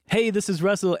Hey, this is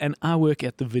Russell, and I work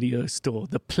at the video store,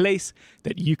 the place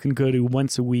that you can go to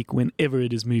once a week whenever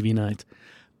it is movie night.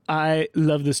 I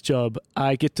love this job.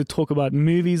 I get to talk about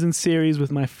movies and series with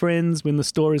my friends when the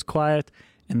store is quiet,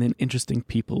 and then interesting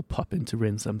people pop in to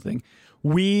rent something.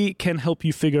 We can help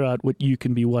you figure out what you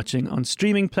can be watching on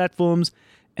streaming platforms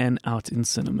and out in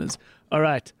cinemas. All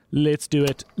right, let's do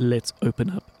it. Let's open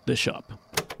up the shop.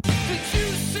 Did you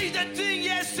see that thing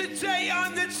yesterday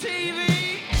on the TV?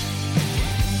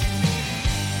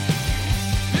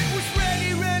 It was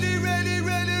ready,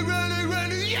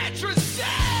 interesting!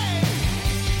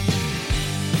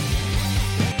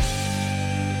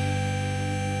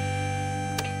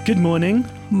 Good morning.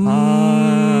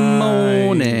 Morning.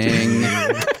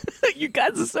 You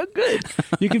guys are so good.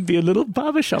 You can be a little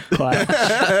barbershop choir.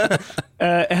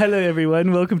 Hello,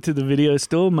 everyone. Welcome to the video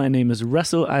store. My name is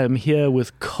Russell. I am here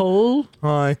with Cole.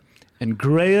 Hi. And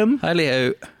Graham. Hi,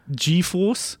 Leo.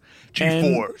 G-Force.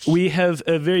 G-Force. And we have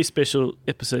a very special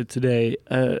episode today.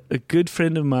 A good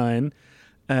friend of mine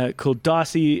called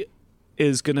Darcy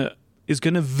is gonna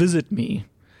visit me.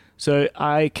 So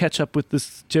I catch up with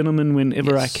this gentleman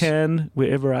whenever I can,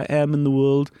 wherever I am in the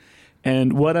world.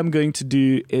 And what I'm going to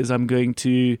do is I'm going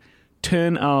to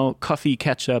turn our coffee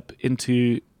catch-up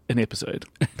into an episode.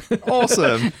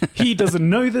 Awesome. He doesn't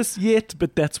know this yet,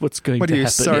 but that's what's going to happen. What are you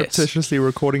surreptitiously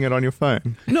recording it on your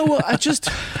phone? No, well,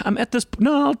 I'm at this...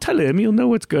 No, I'll tell him. You'll know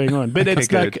what's going on. But it's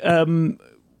good. like,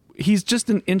 he's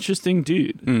just an interesting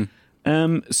dude.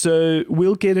 So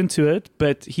we'll get into it,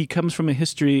 but he comes from a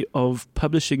history of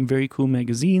publishing very cool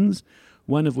magazines,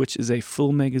 one of which is a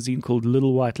full magazine called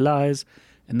Little White Lies,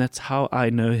 and that's how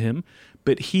I know him.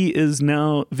 But he is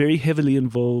now very heavily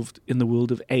involved in the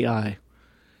world of AI,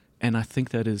 and I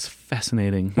think that is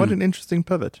fascinating. What an interesting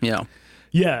pivot. Yeah.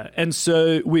 Yeah, and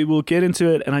so we will get into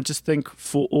it, and I just think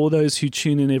for all those who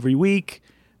tune in every week,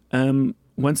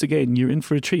 once again, you're in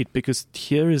for a treat, because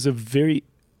here is a very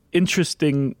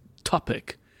interesting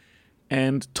topic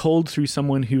and told through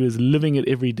someone who is living it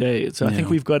every day. So I think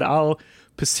we've got our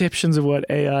perceptions of what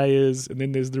AI is, and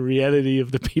then there's the reality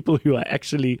of the people who are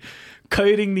actually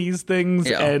coding these things,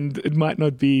 and it might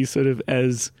not be sort of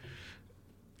as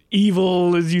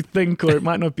evil as you think, or it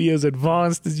might not be as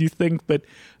advanced as you think, but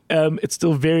it's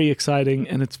still very exciting,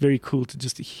 and it's very cool to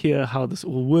just hear how this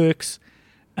all works.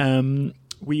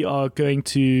 We are going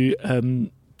to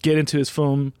get into his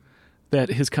film that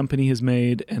his company has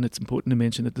made, and it's important to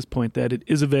mention at this point that it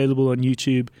is available on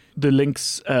YouTube. The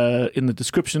links in the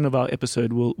description of our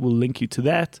episode will link you to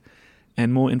that,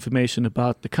 and more information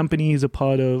about the company he's a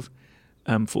part of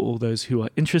for all those who are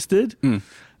interested.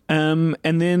 And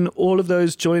then all of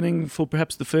those joining for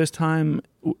perhaps the first time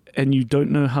and you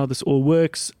don't know how this all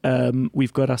works,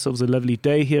 we've got ourselves a lovely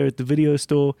day here at the video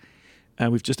store.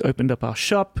 We've just opened up our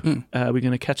shop. We're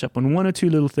going to catch up on one or two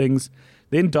little things.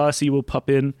 Then Darcy will pop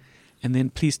in. And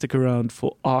then please stick around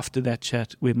for after that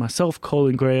chat where myself, Cole,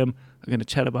 and Graham are going to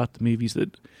chat about the movies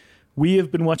that we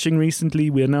have been watching recently.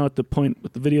 We are now at the point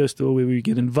with the video store where we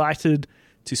get invited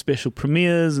to special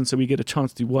premieres, and so we get a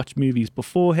chance to watch movies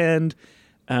beforehand,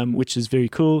 which is very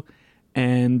cool.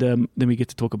 And then we get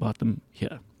to talk about them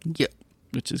here,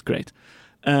 which is great.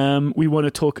 We want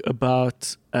to talk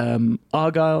about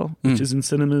Argyle, which is in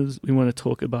cinemas. We want to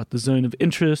talk about The Zone of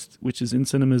Interest, which is in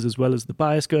cinemas, as well as the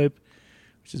Bioscope,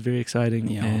 which is very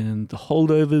exciting, and The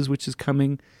Holdovers, which is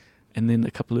coming, and then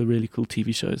a couple of really cool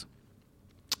TV shows.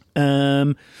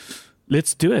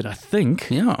 Let's do it, I think.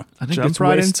 Yeah. I think Jump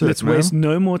right into it, let's waste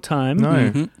no more time.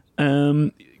 No.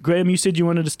 Graham, you said you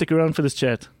wanted to stick around for this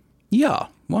chat. Yeah,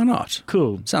 why not?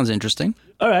 Cool. Sounds interesting.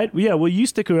 All right, yeah, well, you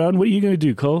stick around. What are you going to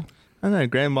do, Cole? I don't know,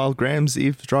 Graham, while Graham's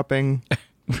eavesdropping,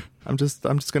 I'm just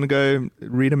going to go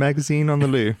read a magazine on the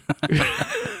loo.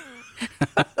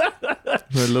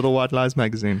 The Little White Lies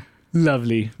magazine.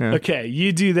 Lovely. Yeah. Okay,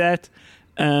 you do that.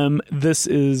 This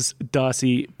is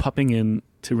Darcy popping in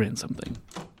to rent something.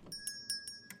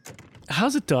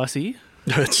 How's it, Darcy?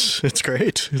 It's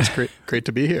great. It's great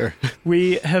to be here.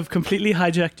 We have completely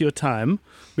hijacked your time.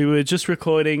 We were just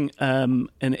recording an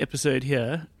episode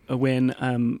here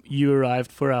when you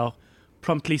arrived for our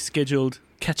promptly scheduled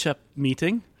catch-up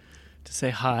meeting to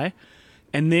say hi.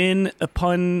 And then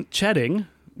upon chatting,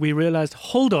 we realized,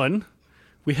 hold on,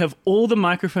 we have all the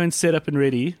microphones set up and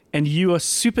ready, and you are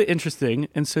super interesting,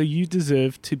 and so you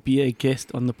deserve to be a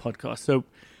guest on the podcast. So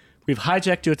we've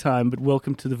hijacked your time, but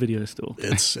welcome to the video store.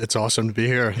 It's awesome to be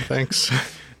here. Thanks.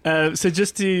 So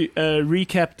just to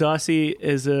recap, Darcy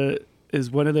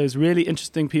is one of those really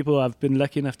interesting people I've been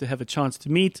lucky enough to have a chance to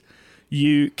meet.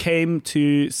 You came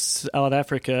to South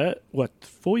Africa,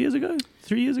 4 years ago?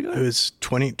 3 years ago? It was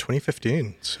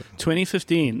 2015. So.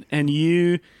 2015. And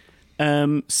you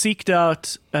seeked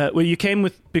out. Well, you came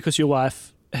because your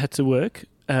wife had to work,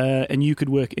 and you could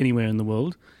work anywhere in the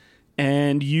world,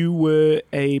 and you were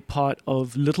a part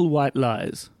of Little White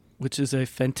Lies, which is a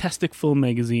fantastic film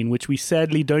magazine, which we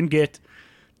sadly don't get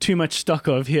too much stock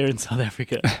of here in South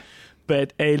Africa,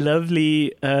 but a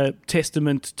lovely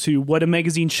testament to what a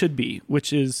magazine should be,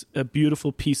 which is a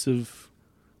beautiful piece of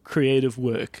creative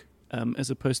work, as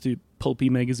opposed to pulpy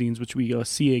magazines, which we are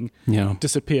seeing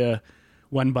disappear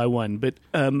one by one. But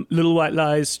Little White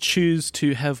Lies choose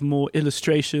to have more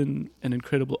illustration and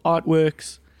incredible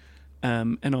artworks,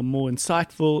 and are more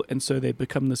insightful, and so they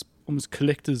become this almost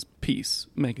collector's piece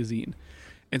magazine.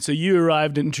 And so you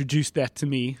arrived and introduced that to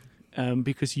me,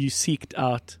 because you seeked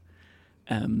out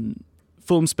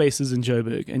film spaces in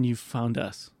Joburg, and you found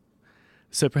us.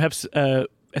 So perhaps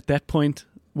at that point,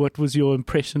 what was your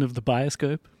impression of the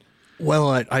bioscope? Well,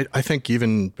 I think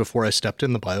even before I stepped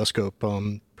in the bioscope,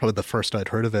 probably the first I'd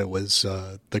heard of it was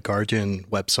the Guardian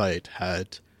website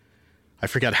had, I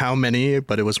forget how many,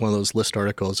 but it was one of those list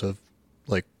articles of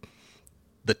like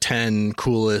the 10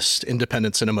 coolest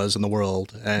independent cinemas in the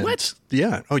world. And what?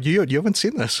 Yeah. Oh, you haven't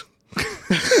seen this?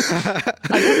 I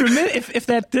don't remember if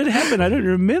that did happen. I don't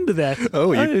remember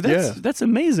that. That's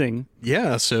amazing.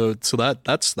 Yeah, so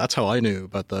that's how I knew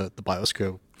about the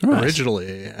bioscope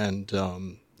originally,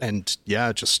 and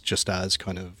yeah, just as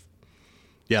kind of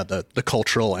the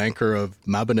cultural anchor of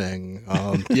Mabening.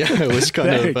 It was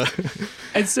kind of.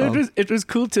 And so it was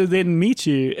cool to then meet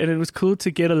you, and it was cool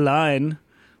to get a line,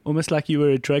 almost like you were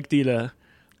a drug dealer,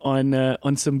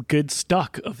 on some good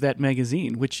stock of that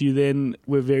magazine, which you then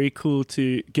were very cool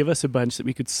to give us a bunch that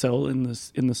we could sell in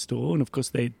the store. And of course,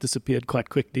 they disappeared quite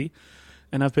quickly.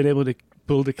 And I've been able to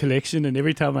build a collection, and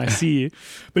every time I see you.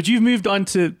 But you've moved on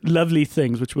to lovely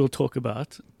things, which we'll talk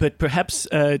about. But perhaps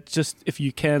just if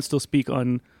you can still speak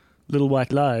on Little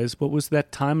White Lies, what was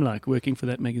that time like working for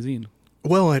that magazine?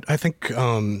 Well, I think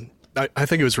I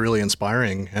think it was really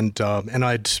inspiring, and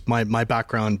my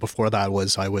background before that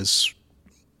was I was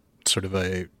sort of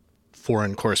a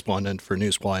foreign correspondent for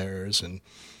newswires and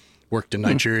worked in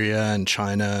Nigeria and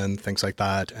China and things like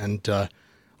that. And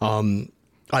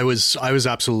I was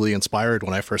absolutely inspired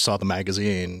when I first saw the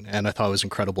magazine, and I thought it was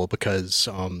incredible because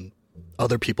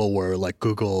other people were like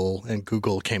Google, and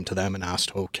Google came to them and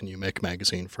asked, "Oh, can you make a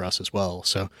magazine for us as well?"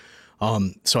 So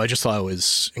I just thought it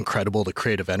was incredible, the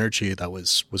creative energy that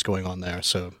was going on there.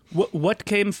 So what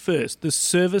came first, the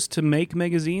service to make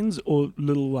magazines or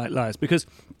Little White Lies? Because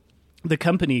the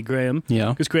company, Graham,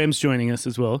 because Graham's joining us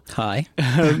as well. Hi.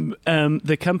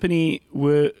 The company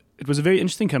it was a very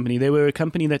interesting company. They were a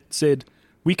company that said,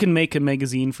 we can make a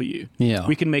magazine for you. Yeah.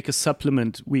 We can make a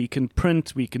supplement. We can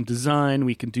print. We can design.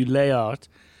 We can do layout.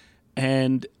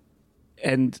 And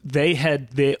they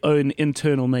had their own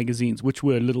internal magazines, which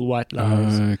were Little White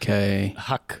Lies. Okay.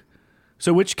 Huck.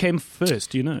 So which came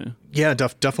first, do you know? Yeah,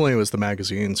 definitely it was the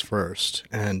magazines first.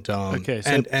 And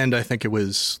and I think it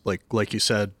was like you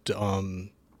said,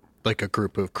 like a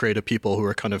group of creative people who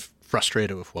were kind of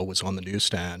frustrated with what was on the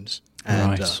newsstands.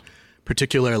 And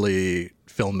particularly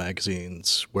film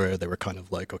magazines, where they were kind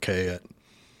of like, okay,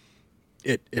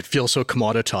 it feels so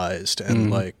commoditized,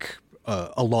 and like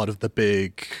a lot of the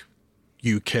big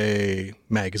UK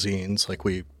magazines, like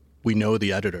we know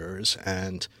the editors,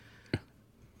 and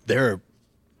they're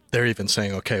even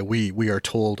saying, okay, we are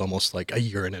told almost like a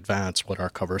year in advance what our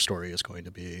cover story is going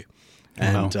to be.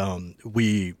 And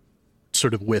we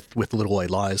sort of with Little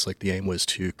White Lies, like the aim was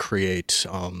to create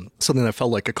something that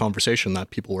felt like a conversation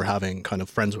that people were having, kind of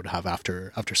friends would have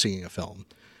after seeing a film.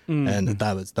 And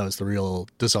that was the real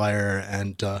desire.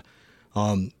 And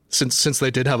since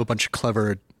they did have a bunch of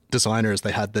clever designers,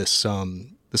 they had this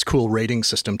cool rating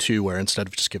system too, where instead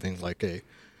of just giving like a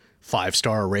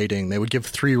 5-star rating, they would give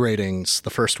 3 ratings. The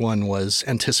first one was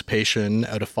anticipation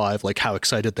out of 5, like how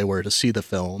excited they were to see the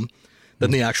film.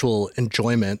 Then the actual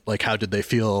enjoyment, like how did they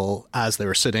feel as they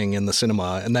were sitting in the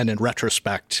cinema. And then in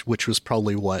retrospect, which was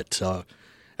probably what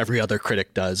every other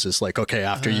critic does, is like, okay,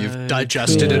 after you've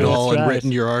digested it all and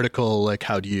written your article, like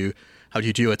how do you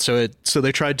do it? So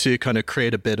they tried to kind of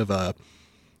create a bit of a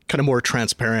kind of more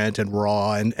transparent and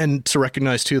raw, and to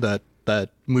recognize too that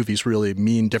movies really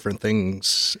mean different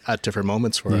things at different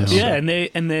moments for us. Yeah, and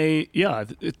they a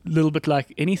little bit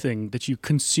like anything that you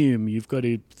consume, you've got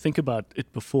to think about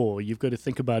it before, you've got to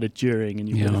think about it during, and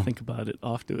you've got to think about it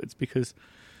afterwards, because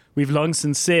we've long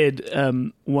since said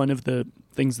one of the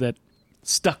things that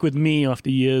stuck with me after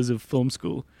years of film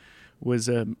school was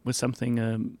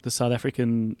something the South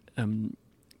African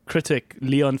critic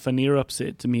Leon van Nierop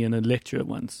said to me in a lecture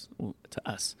once, or to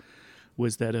us,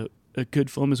 was that a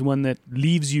good film is one that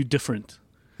leaves you different.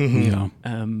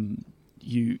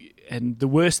 and the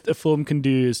worst a film can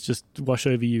do is just wash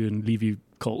over you and leave you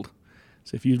cold.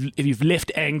 So if you've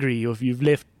left angry, or if you've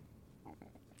left,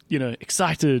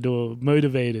 excited or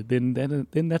motivated,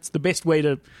 then that's the best way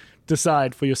to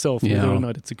decide for yourself whether or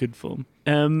not it's a good film.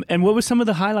 And what were some of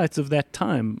the highlights of that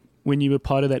time when you were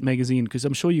part of that magazine? Because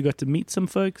I'm sure you got to meet some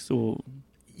folks, or...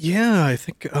 Yeah, I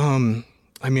think, I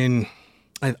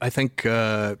think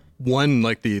one,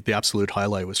 like the absolute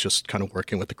highlight was just kind of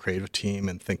working with the creative team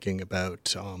and thinking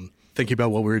about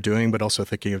what we were doing, but also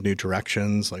thinking of new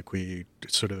directions. Like we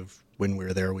sort of, when we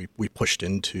were there, we pushed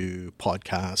into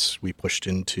podcasts, we pushed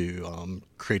into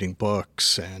creating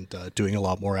books and doing a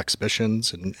lot more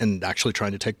exhibitions and actually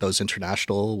trying to take those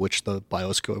international, which the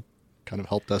Bioscope kind of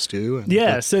helped us do.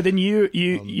 And, so then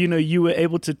you were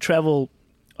able to travel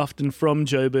often from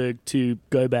Joburg to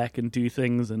go back and do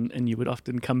things, and you would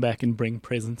often come back and bring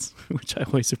presents, which I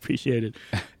always appreciated.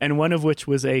 And one of which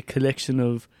was a collection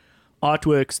of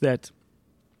artworks that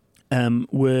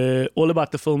were all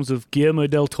about the films of Guillermo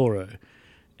del Toro,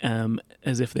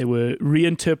 as if they were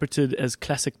reinterpreted as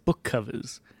classic book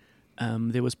covers.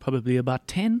 There was probably about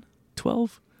 10,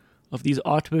 12 of these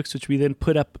artworks, which we then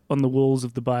put up on the walls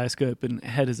of the Bioscope and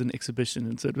had as an exhibition.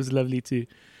 And so it was lovely to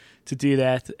do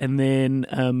that. And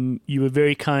then you were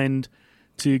very kind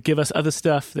to give us other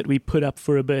stuff that we put up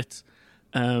for a bit.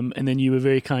 And then you were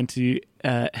very kind to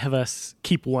have us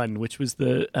keep one, which was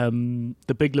the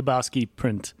Big Lebowski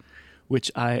print, which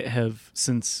I have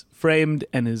since framed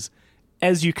and is,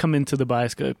 as you come into the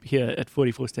Bioscope here at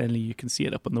 44 Stanley, you can see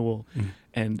it up on the wall.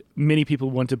 And many people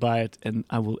want to buy it, and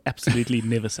I will absolutely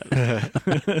never sell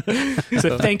it.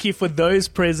 So thank you for those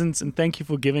presents, and thank you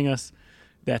for giving us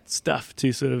that stuff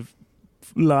to sort of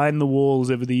line the walls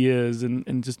over the years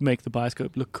and just make the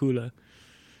Bioscope look cooler.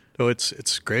 Oh,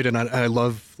 it's great, and I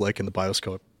love, like, in the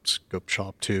Bioscope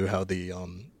shop too, how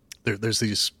there's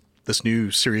this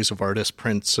new series of artist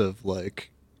prints of like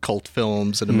cult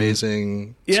films and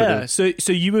amazing. Yeah, so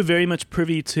you were very much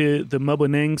privy to the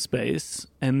Maboneng space,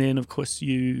 and then of course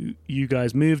you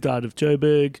guys moved out of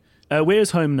Joburg. Where's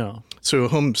home now? So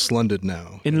home's London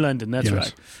now. In London, that's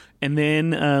right. And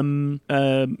then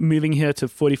moving here to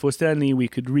 44 Stanley, we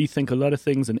could rethink a lot of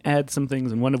things and add some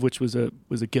things, and one of which was a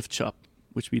gift shop,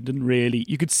 which we didn't really.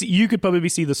 You could probably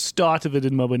see the start of it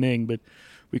in Maboneng, but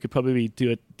we could probably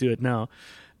do it now.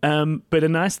 But a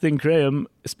nice thing, Graham,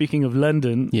 speaking of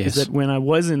London, is that when I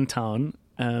was in town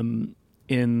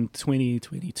in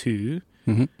 2022,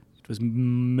 it was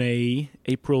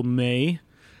April, May.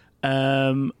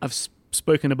 I've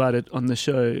spoken about it on the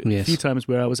show a few times,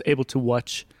 where I was able to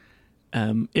watch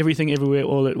Everything Everywhere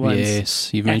All at Once.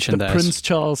 Yes, you've mentioned that. that. Prince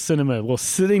Charles Cinema. Well,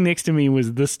 sitting next to me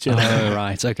was this gentleman. Oh,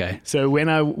 right, okay. So when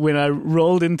I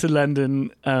rolled into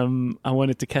London, I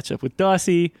wanted to catch up with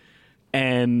Darcy,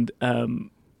 and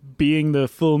being the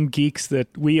film geeks that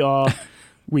we are,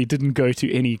 we didn't go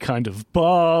to any kind of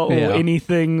bar or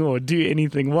anything or do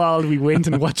anything wild. We went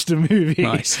and watched a movie.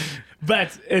 Nice.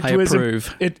 But I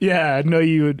approve. I know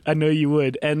you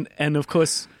would. And of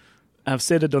course, I've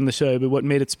said it on the show, but what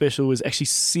made it special was actually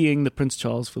seeing the Prince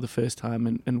Charles for the first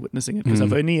time and witnessing it, because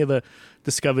I've only ever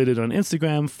discovered it on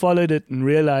Instagram, followed it, and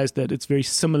realized that it's very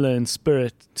similar in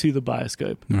spirit to the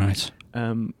Bioscope. Right.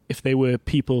 If they were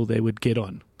people, they would get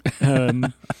on.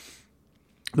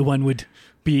 The one would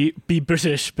be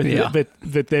British, but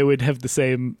they would have the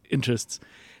same interests,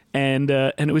 and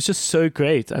it was just so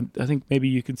great. I think maybe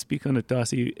you can speak on it,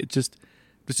 Darcy. It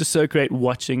was just so great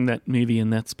watching that movie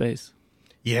in that space.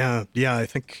 Yeah. I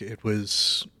think it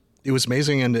was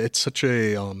amazing, and it's such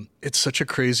a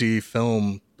crazy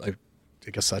film. I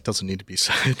guess that doesn't need to be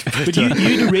said. But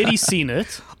you'd already seen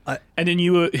it, and then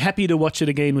you were happy to watch it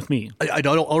again with me. I'd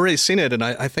already seen it, and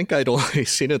I think I'd only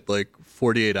seen it like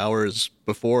 48 hours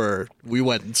before we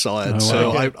went and saw it. Oh, wow.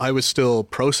 So I was still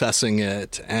processing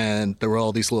it, and there were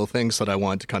all these little things that I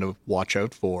wanted to kind of watch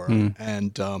out for.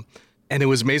 And it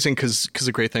was amazing because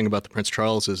the great thing about the Prince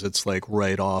Charles is it's like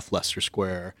right off Leicester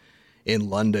Square in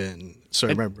London. So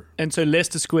I remember. And so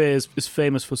Leicester Square is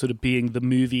famous for sort of being the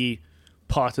movie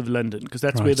part of London, because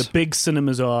that's where the big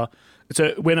cinemas are.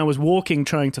 So when I was walking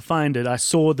trying to find it, I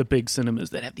saw the big cinemas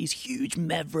that have these huge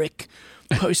Maverick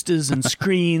posters and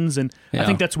screens, and I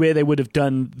think that's where they would have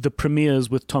done the premieres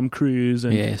with Tom Cruise,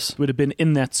 and would have been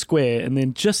in that square. And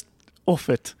then just off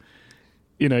it,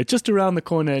 just around the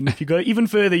corner, and if you go even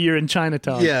further, you're in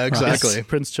Chinatown. Yeah, exactly. Yes,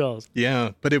 Prince Charles.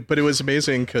 Yeah, but it was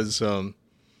amazing because we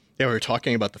were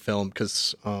talking about the film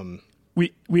because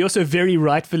we also very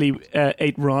rightfully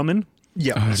ate ramen.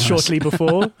 Yeah, shortly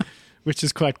before, which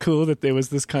is quite cool that there was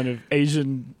this kind of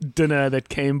Asian dinner that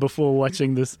came before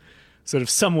watching this sort of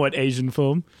somewhat Asian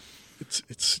film.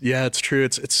 It's true.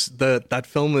 It's that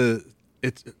film is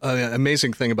it's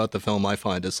amazing thing about the film I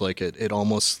find is like it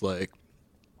almost like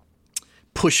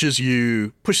pushes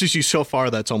you so far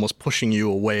that it's almost pushing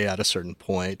you away at a certain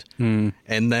point, and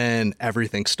then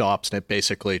everything stops and it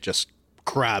basically just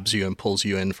grabs you and pulls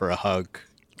you in for a hug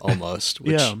almost.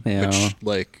 Which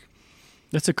like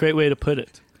that's a great way to put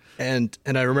it. And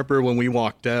I remember when we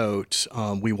walked out,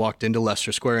 we walked into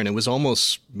Leicester Square and it was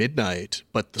almost midnight,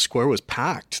 but the square was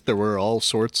packed. There were all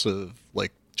sorts of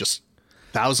like just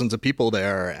thousands of people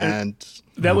there. And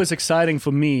that was exciting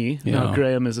for me. Now,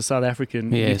 Graham, as a South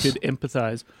African, you could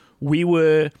empathize. We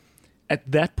were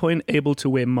at that point able to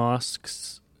wear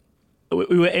masks.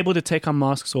 We were able to take our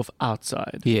masks off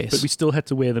outside, but we still had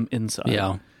to wear them inside.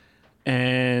 Yeah.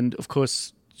 And of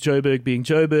course, Joburg being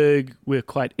Joburg, we're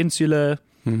quite insular.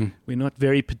 Mm-hmm. We're not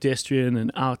very pedestrian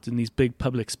and out in these big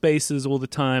public spaces all the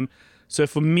time. So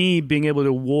for me, being able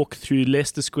to walk through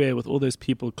Leicester Square with all those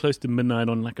people close to midnight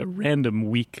on like a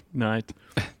random weeknight,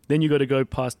 then you got to go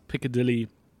past Piccadilly.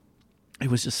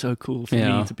 It was just so cool for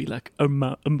me to be like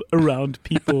around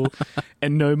people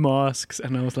and no masks.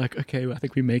 And I was like, okay, I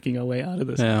think we're making our way out of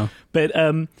this. Yeah. But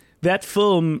that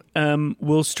film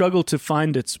will struggle to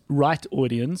find its right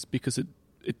audience because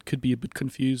it could be a bit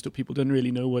confused or people don't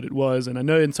really know what it was. And I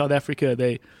know in South Africa,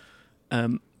 they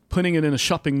putting it in a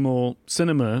shopping mall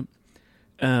cinema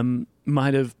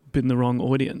might have been the wrong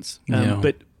audience.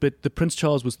 But the Prince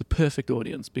Charles was the perfect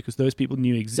audience because those people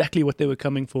knew exactly what they were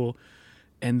coming for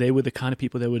and they were the kind of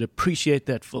people that would appreciate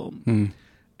that film.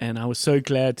 And I was so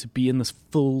glad to be in this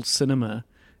full cinema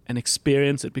and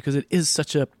experience it because it is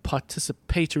such a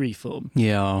participatory film.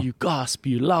 Yeah. You gasp,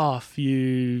 you laugh,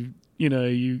 you're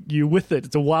with it.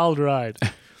 It's a wild ride.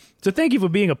 So thank you for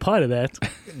being a part of that.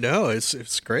 No,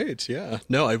 it's great. Yeah.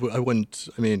 No, I wouldn't.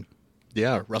 I mean,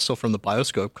 yeah. Russell from the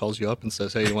Bioscope calls you up and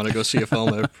says, "Hey, you want to go see a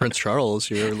film of Prince Charles?"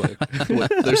 You're like,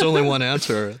 "There's only one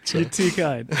answer." You're too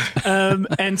kind.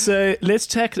 And so let's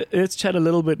chat a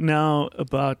little bit now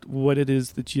about what it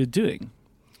is that you're doing.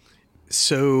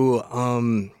 So,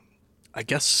 I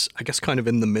guess kind of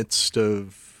in the midst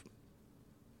of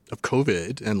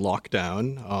COVID and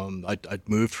lockdown, I'd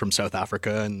moved from South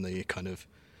Africa and the kind of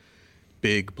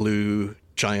big blue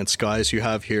giant skies you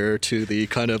have here to the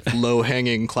kind of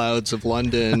low-hanging clouds of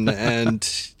London and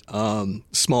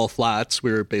small flats.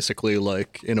 We were basically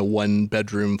like in a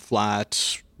one-bedroom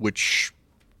flat, which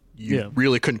you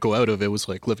really couldn't go out of. It was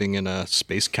like living in a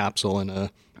space capsule in a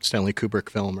Stanley Kubrick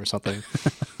film or something.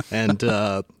 And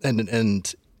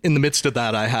in the midst of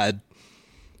that, I had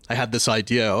this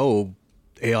idea,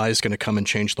 AI is going to come and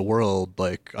change the world.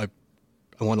 Like I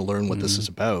want to learn what this is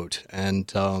about.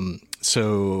 And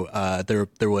so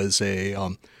there was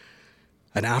an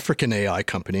African AI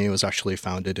company. It was actually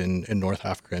founded in North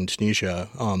Africa and Tunisia,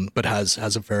 but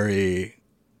has a very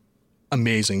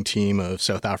amazing team of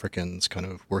South Africans kind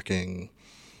of working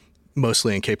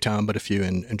mostly in Cape Town, but a few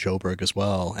in Joburg as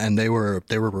well. And they were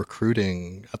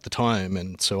recruiting at the time.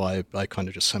 And so I kind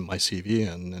of just sent my CV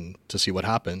in and to see what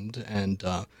happened. And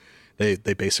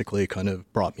they basically kind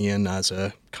of brought me in as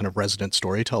a kind of resident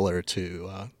storyteller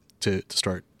to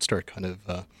start kind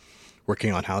of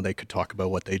working on how they could talk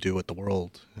about what they do with the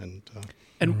world.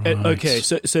 Okay,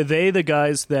 so they're the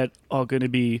guys that are going to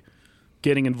be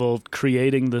getting involved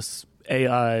creating this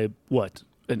AI,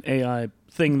 an AI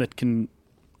thing that can.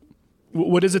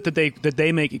 What is it that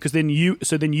they make? Because then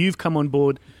you've come on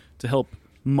board to help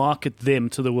market them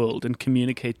to the world and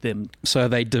communicate them. So are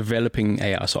they developing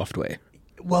AI software?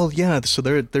 Well, yeah. So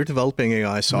they're developing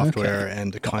AI software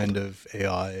and a kind of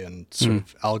AI and sort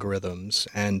of algorithms.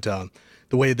 And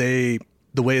the way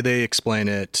they explain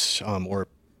it, or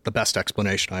the best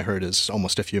explanation I heard is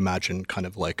almost if you imagine kind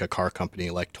of like a car company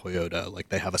like Toyota, like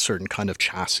they have a certain kind of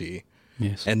chassis.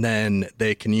 Yes. And then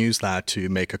they can use that to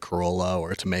make a Corolla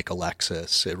or to make a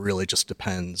Lexus. It really just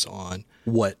depends on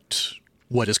what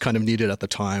is kind of needed at the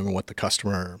time or what the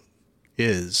customer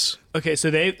is. Okay,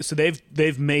 so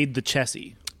they've made the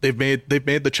chassis. They've made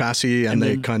the chassis and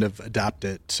they kind of adapt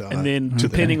it. And then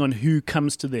depending on who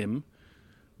comes to them,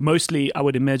 mostly I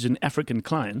would imagine African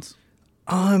clients.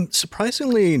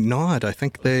 Surprisingly not. I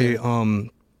think they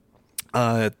learned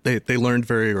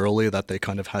very early that they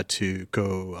kind of had to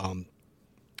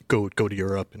go to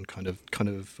Europe and kind of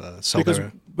sell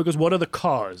because what are the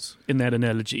cars in that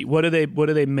analogy? What are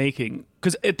they making?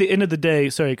 Because at the end of the day,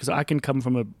 sorry, because I can come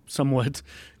from a somewhat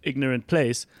ignorant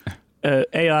place.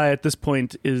 AI at this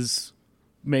point is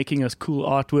making us cool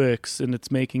artworks and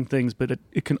it's making things, but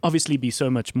it can obviously be so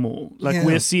much more. Like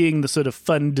we're seeing the sort of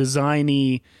fun,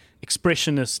 designy,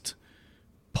 expressionist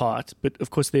part, but of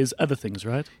course there's other things,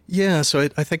 right? Yeah, so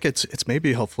I think it's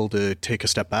maybe helpful to take a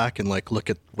step back and like look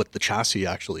at what the chassis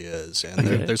actually is, and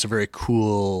there's a very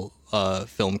cool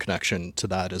film connection to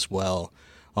that as well.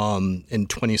 In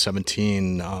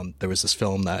 2017, there was this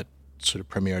film that sort of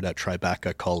premiered at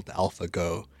Tribeca called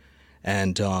AlphaGo,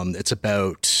 and it's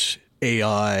about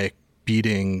AI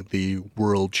beating the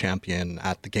world champion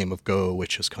at the game of Go,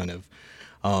 which is kind of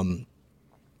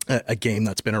a game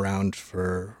that's been around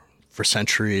for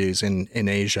centuries in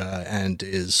Asia and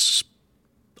is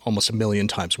almost 1 million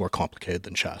times more complicated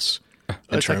than chess.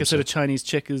 It's like a sort of Chinese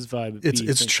checkers vibe.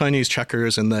 It's Chinese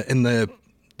checkers, and the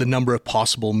number of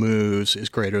possible moves is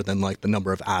greater than like the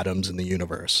number of atoms in the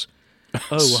universe.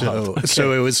 Oh wow! Okay.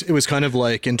 So it was kind of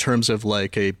like in terms of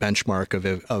like a benchmark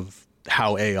of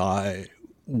how AI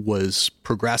was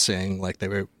progressing. Like they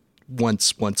were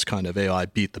once kind of AI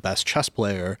beat the best chess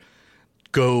player.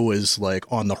 Go is like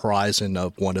on the horizon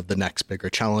of one of the next bigger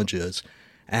challenges,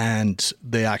 and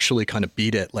they actually kind of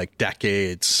beat it like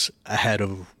decades ahead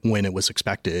of when it was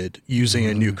expected using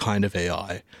a new kind of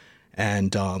AI,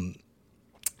 and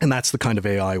that's the kind of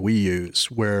AI we use,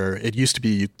 where it used to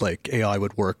be like AI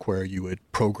would work where you would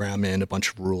program in a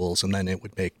bunch of rules and then it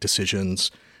would make decisions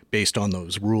based on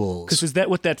those rules. Because is that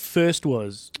what that first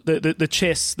was? The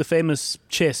chess, the famous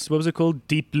chess. What was it called?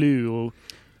 Deep Blue or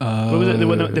what was it? The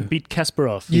one that beat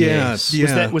Kasparov. Yes.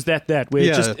 Yeah. Was that where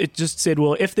it just said,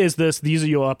 well, if there's this, these are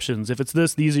your options. If it's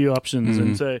this, these are your options.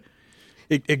 And so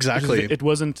exactly, it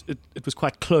wasn't. It was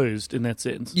quite closed in that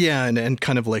sense. Yeah, and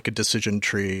kind of like a decision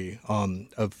tree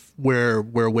of where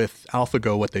with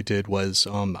AlphaGo, what they did was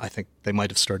I think they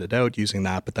might have started out using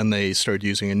that, but then they started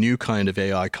using a new kind of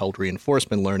AI called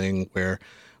reinforcement learning, where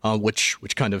which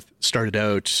kind of started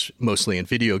out mostly in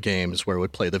video games, where it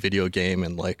would play the video game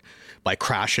and like by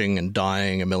crashing and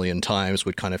dying 1 million times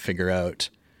would kind of figure out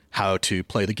how to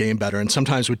play the game better, and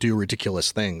sometimes would do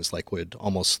ridiculous things, like would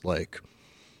almost like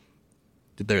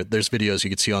there's videos you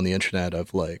could see on the internet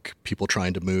of like people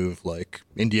trying to move like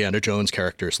Indiana Jones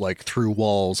characters like through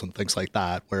walls and things like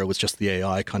that, where it was just the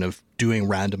AI kind of doing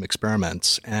random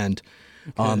experiments. And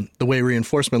the way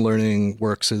reinforcement learning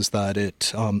works is that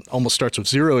it almost starts with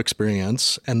zero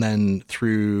experience, and then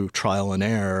through trial and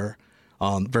error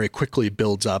very quickly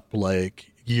builds up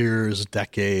like years,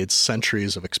 decades,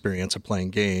 centuries of experience of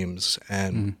playing games,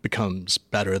 and becomes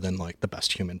better than like the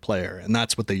best human player. And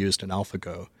that's what they used in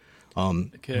AlphaGo.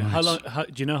 Okay. How long?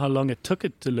 Do you know how long it took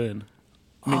it to learn?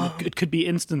 I mean, it could be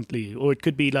instantly, or it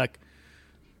could be like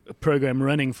a program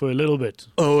running for a little bit.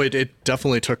 Oh, it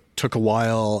definitely took a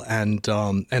while, and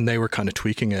they were kind of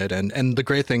tweaking it. And the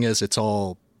great thing is, it's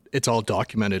all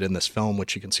documented in this film,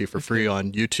 which you can see for free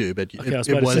on YouTube. It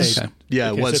was so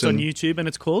it's on YouTube, and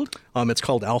it's called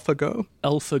AlphaGo.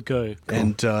 AlphaGo, cool.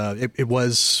 And it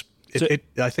was.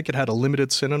 I think it had a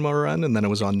limited cinema run, and then it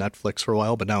was on Netflix for a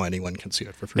while, but now anyone can see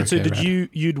it for free. And so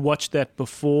you'd watched that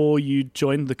before you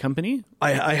joined the company?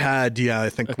 I had, yeah, I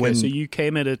think when... So you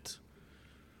came at it...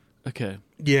 Okay.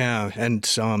 Yeah, and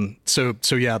so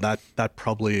yeah, that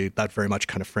very much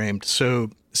kind of framed. So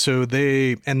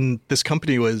they, and this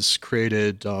company was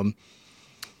created, I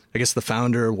guess the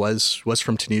founder was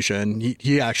from Tunisia, and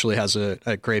he actually has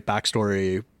a great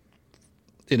backstory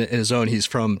in his own. He's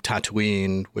from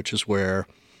Tatooine, which is where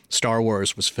Star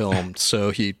Wars was filmed.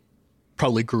 So he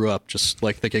probably grew up just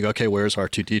like thinking, okay, where's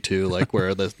R2-D2? Like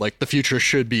where the future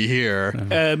should be here.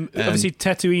 Obviously,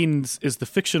 Tatooine is the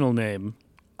fictional name,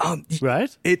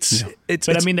 right?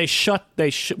 But I mean,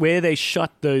 where they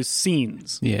shot those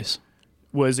scenes. Yes,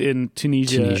 was in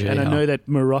Tunisia, and I know that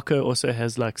Morocco also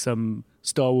has like some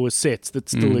Star Wars sets that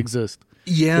still exist.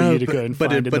 Yeah, for you to go and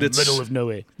find in the middle of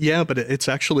nowhere. Yeah, but it's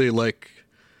actually like.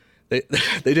 They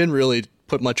didn't really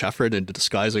put much effort into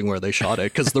disguising where they shot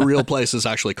it, because the real place is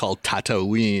actually called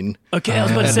Tatooine. Okay, I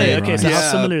was about to say. So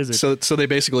how similar is it? So they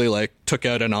basically like took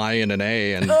out an I and an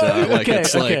A, and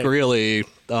like really,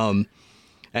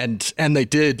 and they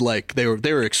did like they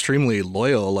were extremely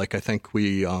loyal. Like I think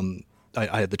we I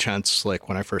had the chance, like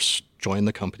when I first joined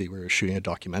the company, we were shooting a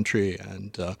documentary,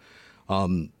 and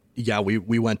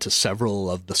we went to several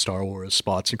of the Star Wars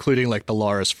spots, including like the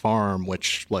Lars farm,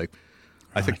 which like.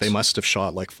 I think they must have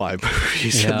shot like 5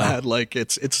 movies in that. Like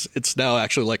it's now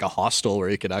actually like a hostel where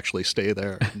you can actually stay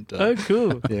there. And, oh,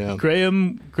 cool! Yeah,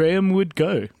 Graham would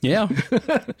go. Yeah,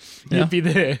 you'd be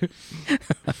there.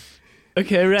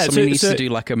 Okay, right. Somebody needs to do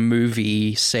like a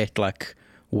movie set, like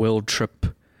world trip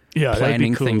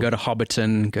planning thing. Go to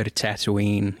Hobbiton, go to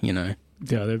Tatooine. You know.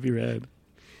 Yeah, that'd be rad.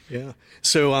 Yeah.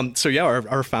 So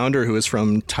our founder, who is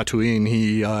from Tatooine,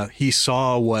 he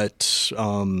saw what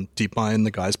DeepMind,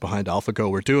 the guys behind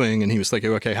AlphaGo, were doing, and he was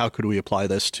thinking, okay, how could we apply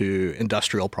this to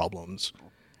industrial problems?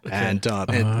 and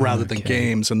rather than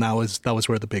games, and that was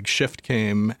where the big shift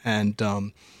came, and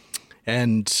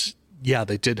yeah,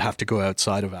 they did have to go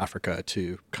outside of Africa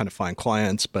to kind of find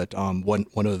clients, but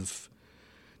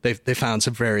they found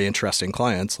some very interesting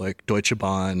clients like Deutsche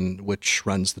Bahn, which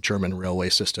runs the German railway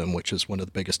system, which is one of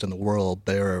the biggest in the world.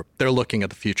 They're looking at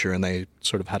the future, and they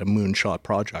sort of had a moonshot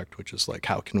project, which is like,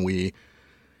 how can we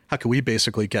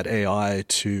basically get AI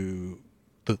to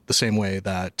the same way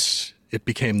that it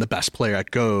became the best player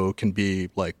at Go can be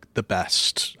like the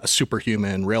best, a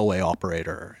superhuman railway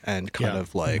operator, and kind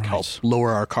of like help lower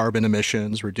our carbon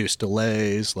emissions, reduce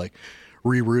delays, like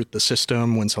reroute the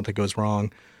system when something goes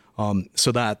wrong.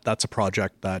 So that's a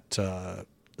project that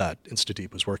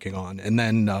InstaDeep was working on. And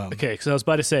then okay, because I was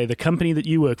about to say the company that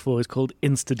you work for is called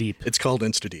InstaDeep. It's called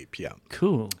InstaDeep, yeah.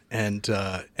 Cool. And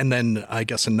then I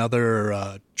guess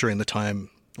another during the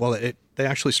time, well, they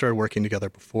actually started working together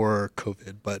before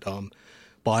COVID, but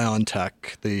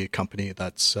BioNTech, the company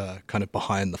that's kind of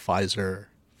behind the Pfizer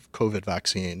COVID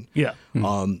vaccine,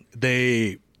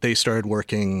 they started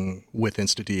working with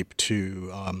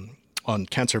InstaDeep on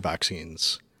cancer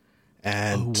vaccines.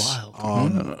 And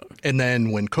and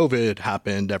then when COVID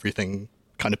happened, everything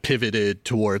kind of pivoted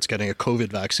towards getting a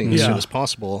COVID vaccine as soon as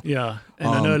possible. Yeah, and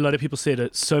I know a lot of people say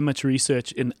that so much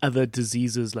research in other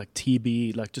diseases like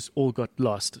TB, like just all got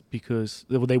lost because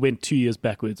they went 2 years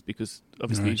backwards because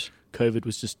obviously COVID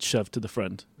was just shoved to the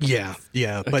front. Yeah.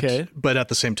 But at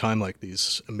the same time, like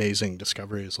these amazing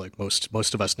discoveries, like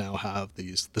most of us now have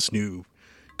this new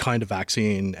kind of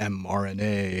vaccine,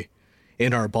 mRNA,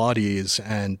 in our bodies,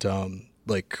 and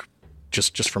like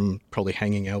just from probably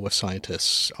hanging out with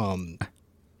scientists,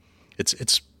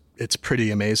 it's pretty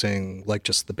amazing, like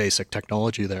just the basic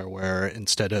technology there, where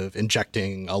instead of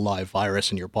injecting a live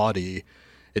virus in your body,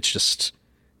 it's just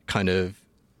kind of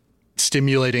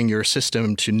stimulating your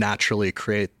system to naturally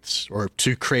create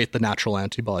the natural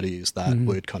antibodies that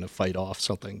would kind of fight off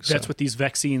something. That's what these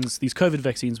COVID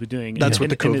vaccines were doing. That's what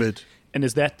the COVID... And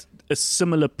is that a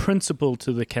similar principle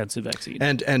to the cancer vaccine?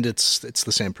 And it's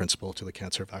the same principle to the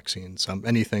cancer vaccines.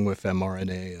 Anything with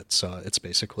mRNA, it's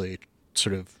basically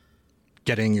sort of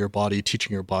teaching your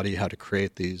body how to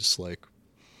create these like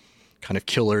kind of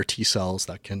killer T cells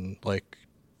that can like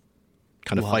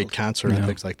kind of fight cancer and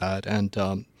things like that.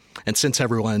 And since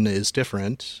everyone is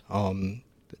different,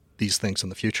 these things in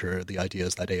the future, the idea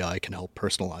is that AI can help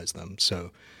personalize them.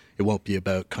 So it won't be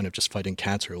about kind of just fighting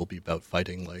cancer. It will be about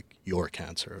fighting like your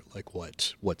cancer, like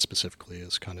what specifically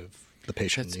is kind of the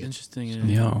patient needs. That's interesting.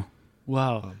 Yeah.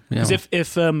 Wow. Because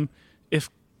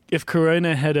if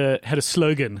Corona had a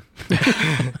slogan,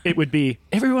 it would be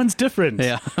everyone's different.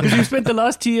 Yeah. Because you spent the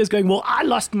last 2 years going, well, I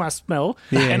lost my smell,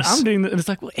 and I'm doing that, and it's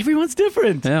like, well, everyone's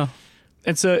different. Yeah.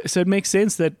 And so it makes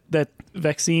sense that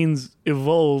vaccines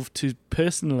evolve to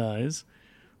personalize,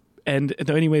 and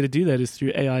the only way to do that is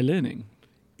through AI learning.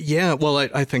 Yeah, well,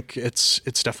 I think it's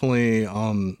definitely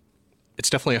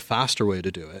a faster way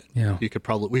to do it. Yeah, we could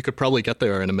probably get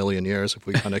there in a million years if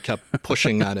we kind of kept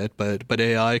pushing at it. But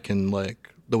AI can, like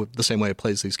the same way it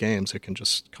plays these games, it can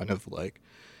just kind of like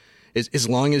as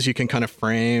long as you can kind of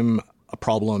frame a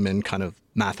problem in kind of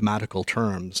mathematical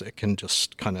terms, it can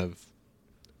just kind of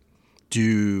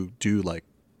do like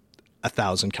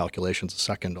 1,000 calculations a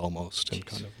second almost, and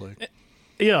kind of like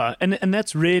and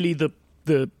that's really the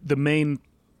main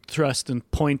thrust and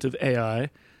point of AI.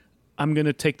 I'm going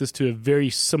to take this to a very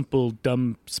simple,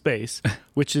 dumb space,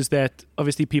 which is that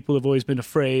obviously people have always been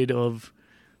afraid of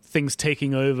things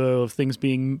taking over, of things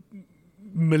being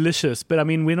malicious. But I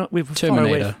mean, we're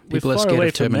Terminator. People are scared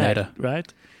of Terminator, from that,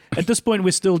 right? At this point,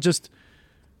 we're still just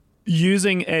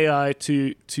using AI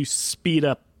to speed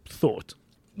up thought.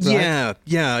 Right?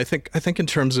 Yeah. I think in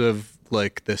terms of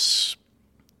like this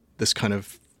kind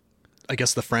of, I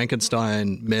guess, the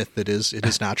Frankenstein myth, it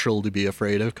is natural to be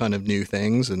afraid of kind of new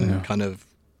things and kind of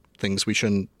things we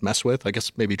shouldn't mess with. I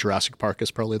guess maybe Jurassic Park is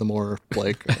probably the more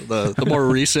like the more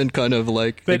recent kind of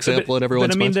like example in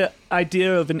everyone's mind. But I mean, the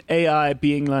idea of an AI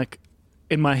being like,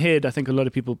 in my head, I think a lot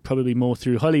of people probably more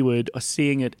through Hollywood are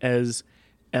seeing it as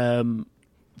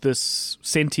this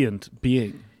sentient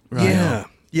being. Right?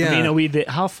 Yeah. I mean, are we there?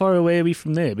 How far away are we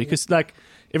from there? Because like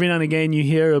every now and again you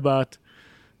hear about,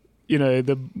 you know,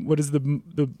 the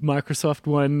Microsoft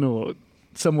one, or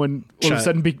someone all of a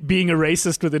sudden being a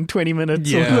racist within 20 minutes.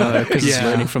 Yeah, because it's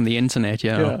learning from the internet.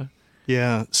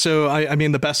 Yeah. So I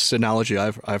mean, the best analogy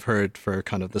I've heard for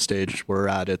kind of the stage we're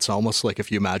at, it's almost like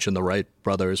if you imagine the Wright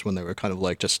brothers when they were kind of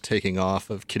like just taking off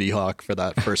of Kitty Hawk for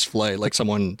that first flight, like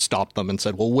someone stopped them and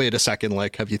said, "Well, wait a second,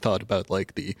 like, have you thought about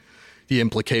like the the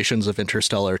implications of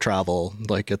interstellar travel.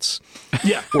 Like it's,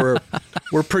 yeah, we're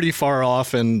pretty far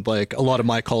off. And like a lot of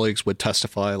my colleagues would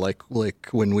testify, like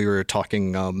when we were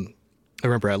talking, I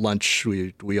remember at lunch,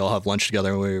 we all have lunch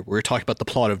together, and we were talking about the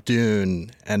plot of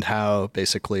Dune and how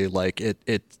basically like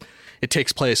it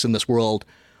takes place in this world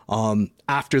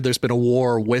after there's been a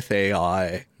war with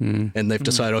AI, and they've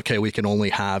decided, okay, we can only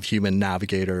have human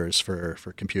navigators for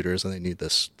computers, and they need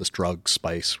this drug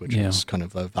spice, which is kind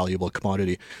of a valuable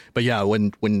commodity. But yeah,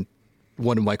 when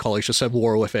one of my colleagues just said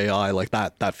war with AI, like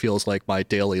that feels like my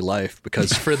daily life,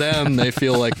 because for them, they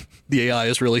feel like the AI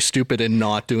is really stupid and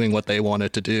not doing what they want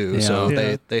it to do. Yeah.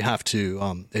 So they have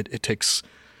to, it takes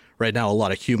right now a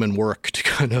lot of human work to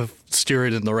kind of steer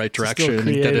it in the right direction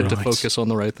and get it to focus on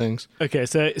the right things. Okay,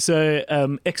 so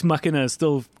Ex Machina is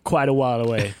still quite a while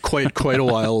away. quite a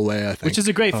while away, I think. Which is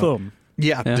a great film.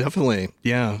 Yeah, definitely.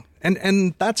 Yeah.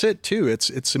 And that's it too.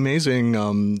 It's amazing.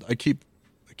 I keep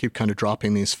kind of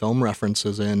dropping these film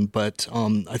references in, but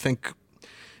I think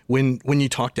when you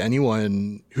talk to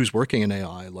anyone who's working in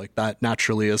AI, like that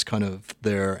naturally is kind of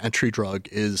their entry drug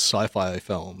is sci-fi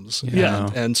films. Yeah.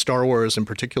 And Star Wars in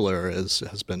particular has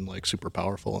been like super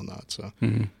powerful in that. So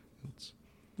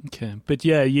okay. But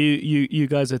yeah, you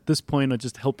guys at this point are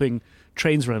just helping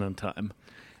trains run on time.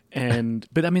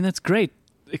 But I mean, that's great,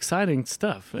 exciting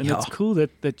stuff. And it's cool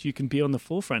that you can be on the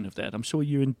forefront of that. I'm sure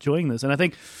you're enjoying this. And I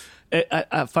think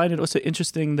I find it also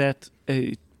interesting that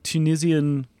a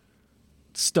Tunisian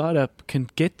startup can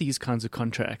get these kinds of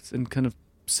contracts and kind of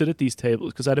sit at these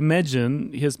tables, because I'd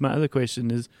imagine, here's my other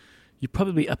question, is you're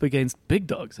probably up against big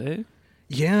dogs, eh?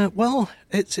 Yeah, well,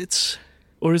 it's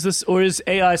or is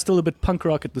AI still a bit punk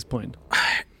rock at this point?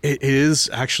 It is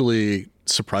actually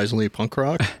surprisingly punk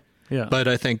rock. Yeah. But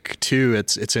I think too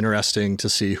it's interesting to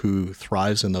see who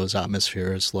thrives in those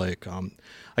atmospheres. Like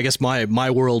I guess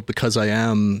my world, because I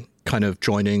am kind of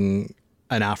joining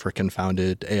an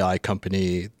African-founded AI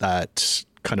company, that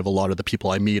kind of a lot of the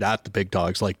people I meet at the big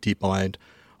dogs like DeepMind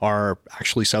are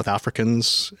actually South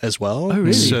Africans as well. Oh,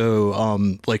 really?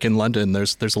 So, like in London,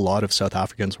 there's a lot of South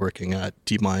Africans working at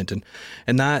DeepMind,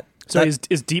 and that. So is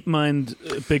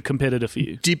DeepMind a big competitor for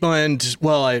you? DeepMind,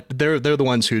 well, they're the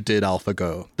ones who did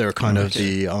AlphaGo. They're kind of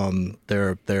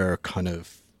they're kind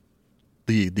of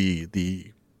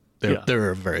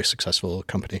they're a very successful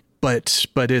company. But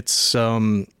it's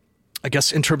I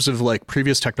guess in terms of like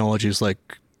previous technologies,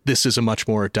 like this is a much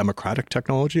more democratic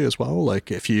technology as well. Like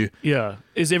if you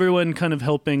is everyone kind of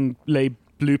helping lay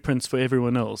blueprints for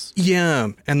everyone else? Yeah,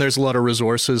 and there's a lot of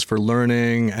resources for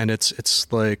learning, and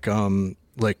it's like one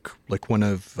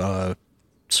of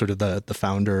sort of the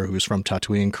founder who's from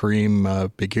Tatooine, Kareem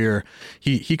Begir,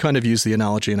 he kind of used the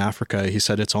analogy in Africa. He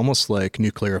said it's almost like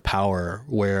nuclear power,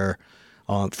 where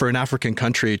for an African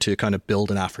country to kind of build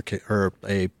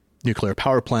a nuclear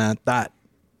power plant,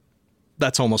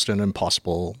 that's almost an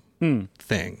impossible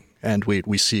thing. And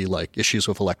we see like issues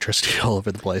with electricity all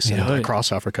over the place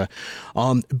across Africa.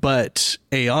 But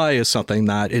AI is something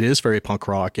that it is very punk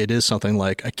rock. It is something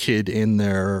like a kid in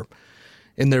their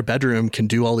bedroom can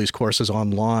do all these courses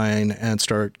online and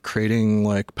start creating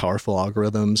like powerful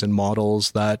algorithms and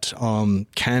models that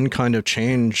can kind of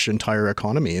change entire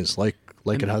economies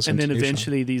it has. And then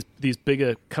eventually these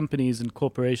bigger companies and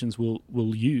corporations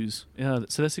will use. Yeah,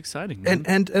 so that's exciting. Man.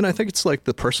 And I think it's like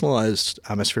the personalized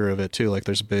atmosphere of it too. Like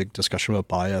there's a big discussion about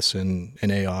bias in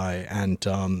AI,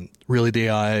 and really the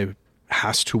AI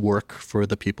has to work for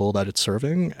the people that it's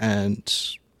serving,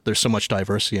 and there's so much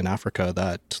diversity in Africa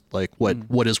that like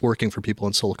what is working for people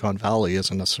in Silicon Valley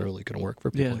isn't necessarily going to work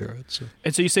for people here.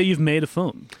 And so you say you've made a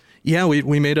film. Yeah,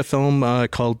 we made a film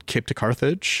called Cape to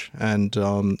Carthage, and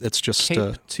it's just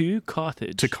Cape to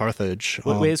Carthage. To Carthage.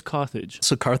 Where's Carthage?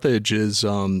 So Carthage is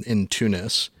in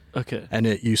Tunis. Okay. And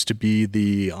it used to be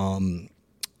the,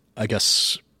 I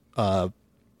guess,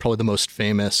 probably the most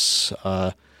famous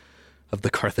of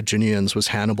the Carthaginians was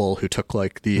Hannibal, who took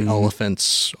like the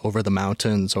elephants over the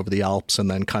mountains, over the Alps, and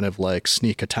then kind of like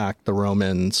sneak attacked the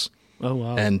Romans. Oh,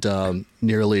 wow. And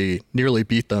nearly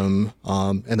beat them,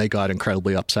 and they got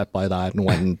incredibly upset by that and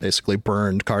went and basically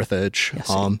burned Carthage.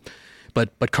 Yes,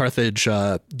 but Carthage,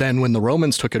 then when the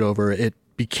Romans took it over, it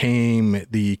became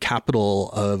the capital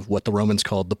of what the Romans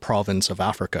called the province of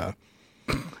Africa.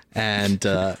 And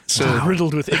so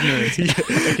riddled with ignorance.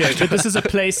 Okay, but this is a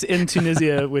place in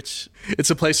Tunisia, it's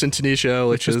a place in Tunisia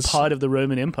which is part of the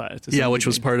Roman Empire. Which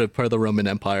was part of the Roman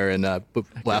Empire, and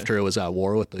after it was at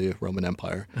war with the Roman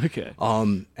Empire. Okay.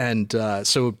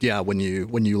 So when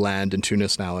you land in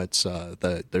Tunis now, it's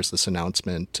there's this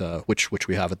announcement which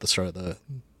we have at the start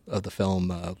of the film,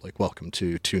 like welcome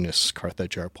to Tunis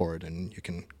Carthage Airport, and you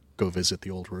can go visit the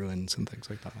old ruins and things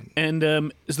like that.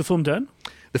 And is the film done?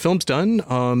 The film's done.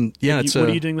 What are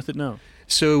you doing with it now?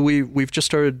 So we've just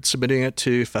started submitting it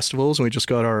to festivals, and we just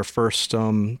got our first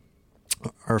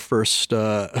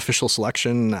official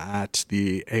selection at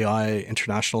the AI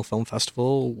International Film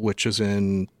Festival, which is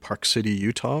in Park City,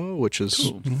 Utah, which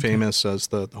is famous as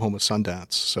the home of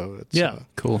Sundance. So it's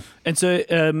cool. And so,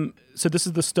 so this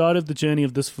is the start of the journey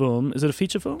of this film. Is it a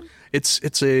feature film?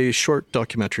 It's a short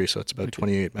documentary, so it's about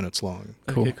 28 minutes long.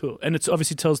 Cool. Okay, cool. And it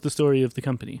obviously tells the story of the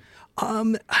company.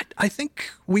 I think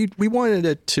we wanted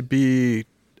it to be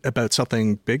about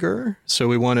something bigger. So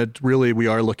we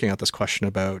are looking at this question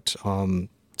about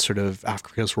sort of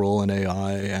Africa's role in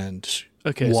AI and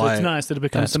okay, why. So it's nice that it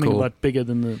becomes something a lot bigger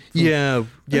than the film. Yeah.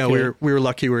 Okay. We were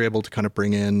lucky we were able to kind of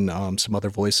bring in some other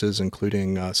voices,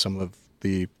 including some of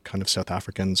the kind of South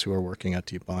Africans who are working at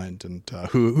DeepMind and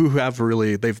who have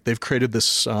really they've created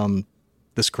this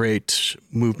this great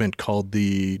movement called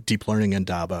the Deep Learning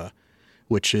Indaba,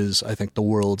 which is, I think, the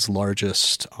world's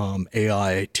largest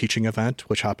AI teaching event,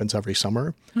 which happens every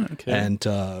summer. Okay. And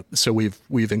so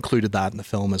we've included that in the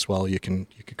film as well. You can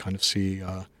kind of see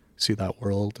that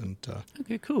world. And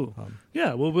okay, cool. Well,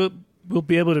 we'll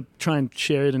be able to try and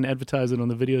share it and advertise it on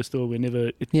the video store whenever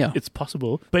it's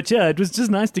possible. But yeah, it was just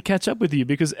nice to catch up with you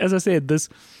because, as I said,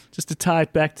 just to tie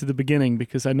it back to the beginning,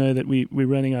 because I know that we're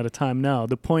running out of time now.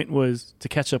 The point was to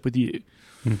catch up with you.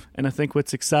 And I think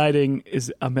what's exciting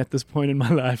is I'm at this point in my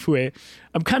life where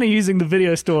I'm kind of using the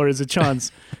video store as a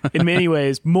chance in many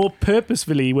ways, more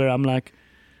purposefully, where I'm like,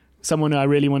 someone who I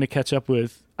really want to catch up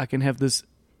with, I can have this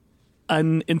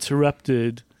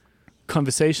uninterrupted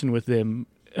conversation with them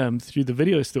through the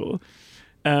video store.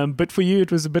 But for you,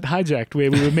 it was a bit hijacked,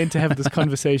 where we were meant to have this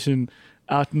conversation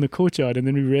out in the courtyard, and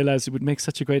then we realized it would make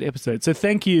such a great episode. So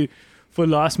thank you for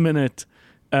last minute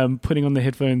putting on the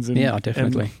headphones and,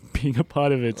 definitely. And being a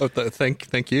part of it. Oh,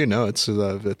 thank you. No, it's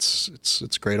a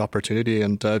great opportunity,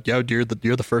 and you're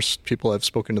the first people I've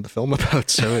spoken to the film about.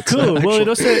 So it's cool. Well,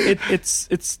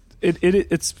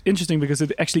 it's interesting because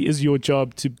it actually is your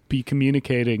job to be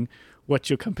communicating what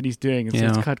your company's doing, and so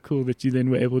it's quite cool that you then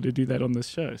were able to do that on this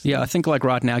show. So. Yeah, I think like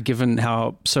right now, given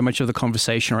how so much of the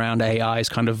conversation around AI is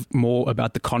kind of more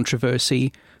about the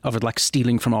controversy of it like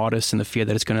stealing from artists and the fear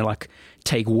that it's going to like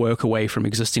take work away from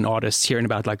existing artists, hearing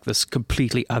about like this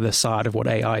completely other side of what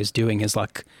AI is doing is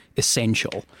like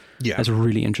essential. Yeah, it's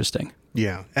really interesting.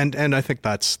 Yeah, and I think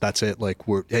that's it. Like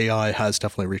AI has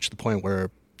definitely reached the point where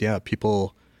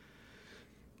people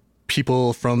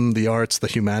from the arts, the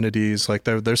humanities, like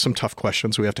there's some tough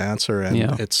questions we have to answer,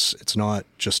 and it's not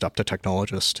just up to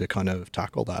technologists to kind of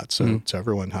tackle that. So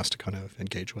everyone has to kind of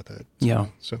engage with it.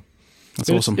 So that's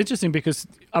awesome. It's interesting because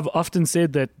I've often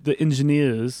said that the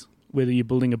engineers, whether you're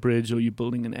building a bridge or you're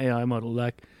building an AI model,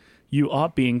 like you are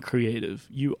being creative.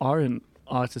 You are an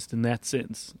artist in that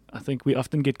sense. I think we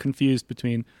often get confused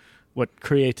between what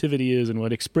creativity is and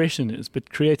what expression is, but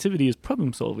creativity is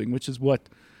problem solving, which is what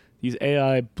these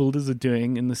AI builders are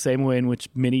doing in the same way in which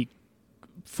many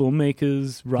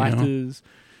filmmakers, writers,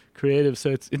 creatives. So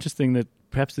it's interesting that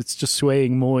perhaps it's just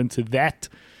swaying more into that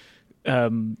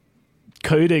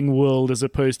coding world as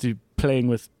opposed to playing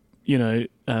with,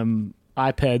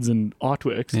 iPads and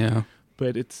artworks. Yeah.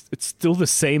 But it's still the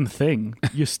same thing.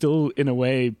 You're still, in a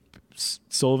way,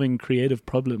 solving creative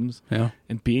problems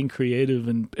and being creative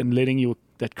and letting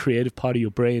that creative part of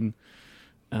your brain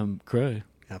grow.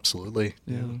 Absolutely.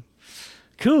 Yeah.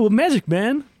 Cool. Well, magic,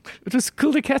 man. It was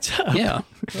cool to catch up. Yeah.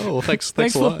 Oh, well, thanks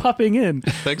thanks a for lot. popping in.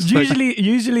 Thanks.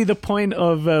 Usually the point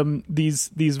of these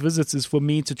visits is for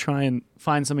me to try and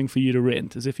find something for you to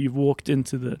rent, as if you've walked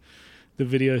into the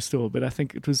video store. But I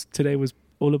think today was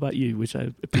all about you, which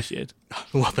I appreciate.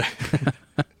 Well,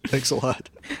 thanks a lot.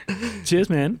 Cheers,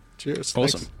 man. Cheers.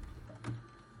 Awesome. Thanks.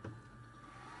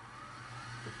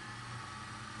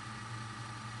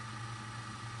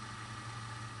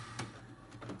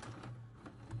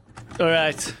 All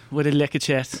right, what a lekker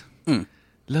chat.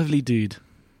 Lovely dude.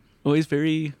 Always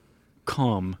very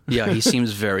calm. Yeah, he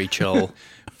seems very chill.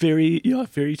 Very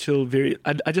chill.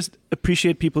 I just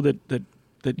appreciate people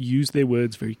that use their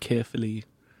words very carefully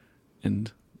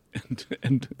and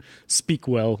speak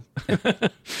well.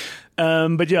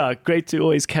 But yeah, great to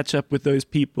always catch up with those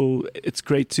people. It's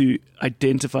great to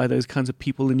identify those kinds of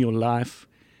people in your life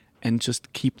and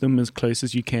just keep them as close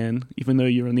as you can, even though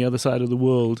you're on the other side of the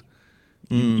world.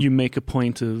 You make a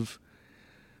point of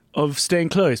staying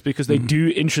close because they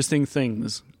do interesting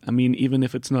things. I mean, even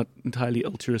if it's not entirely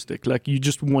altruistic, like you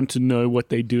just want to know what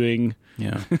they're doing,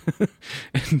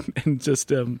 and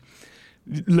just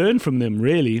learn from them,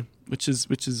 really, which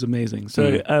is amazing.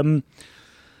 So,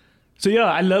 so yeah,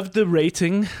 I love the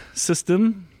rating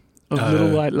system. of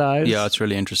Little White Lies. Yeah, it's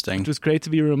really interesting. It was great to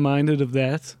be reminded of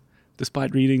that,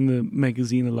 despite reading the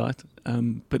magazine a lot.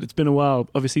 But it's been a while.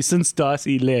 Obviously, since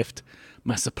Darcy left,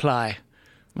 my supply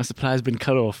has been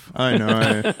cut off. I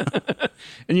know.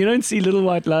 And you don't see Little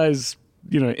White Lies,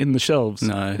 in the shelves in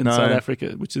South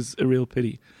Africa, which is a real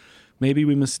pity. Maybe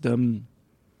we must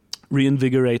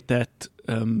reinvigorate that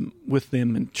with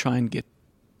them and try and get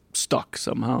stock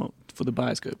somehow for the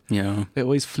Bioscope. Yeah. They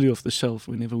always flew off the shelf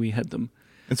whenever we had them.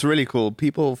 It's really cool.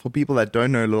 For people that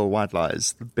don't know Little White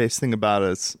Lies, the best thing about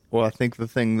it, or I think the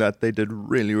thing that they did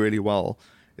really, really well,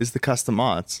 is the custom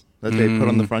art that they put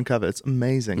on the front cover. It's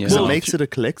amazing. Yeah. Well, it makes it a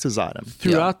collector's item.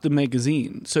 Throughout the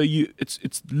magazine. So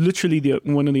it's literally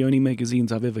one of the only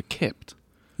magazines I've ever kept.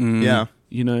 Yeah.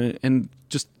 And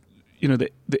just, the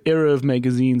era of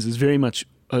magazines is very much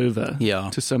over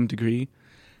to some degree.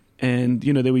 And,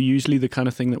 they were usually the kind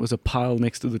of thing that was a pile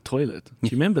next to the toilet. Do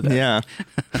you remember that? Yeah.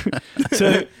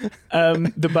 So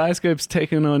the Bioscope's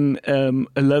taken on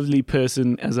a lovely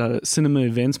person as our cinema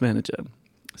events manager,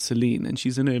 Celine, and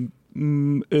she's in her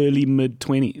early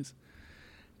mid-20s.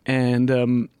 And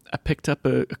I picked up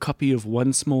a copy of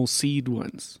One Small Seed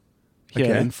once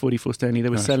here in 44 Stanley. They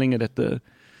were selling it at the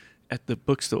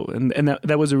bookstore. And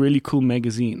that was a really cool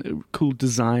magazine, a cool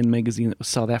design magazine that was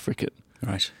South African.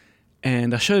 Right.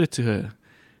 And I showed it to her,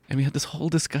 and we had this whole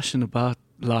discussion about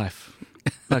life,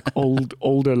 like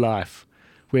older life,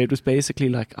 where it was basically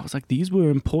like, I was like, these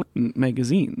were important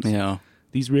magazines. Yeah.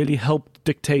 These really helped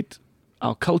dictate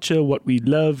our culture, what we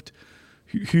loved,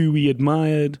 who we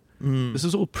admired. This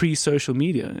is all pre-social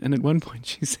media. And at one point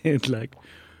she said, like,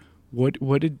 what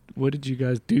did you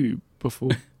guys do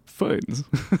before phones?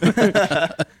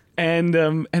 And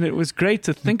it was great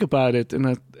to think about it,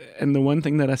 and the one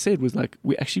thing that I said was like,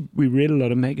 we read a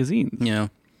lot of magazines. Yeah.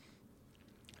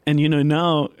 And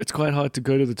now it's quite hard to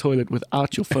go to the toilet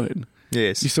without your phone.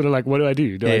 Yes. You're sort of like, what do I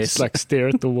do? Do I just like stare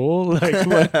at the wall? Like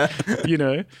what?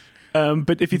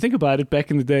 But if you think about it,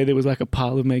 back in the day there was like a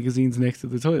pile of magazines next to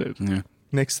the toilet. Yeah.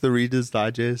 Next to the Reader's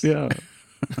Digest. Yeah.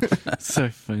 So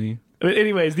funny. But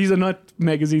anyways, these are not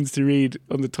magazines to read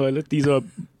on the toilet. These are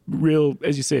real,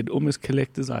 as you said, almost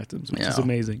collector's items, which is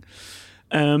amazing.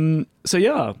 So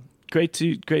yeah, great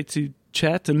to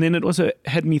chat. And then it also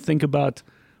had me think about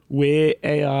where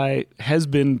AI has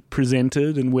been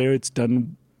presented and where it's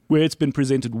been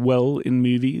presented well in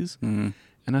movies.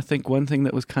 And I think one thing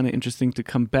that was kind of interesting to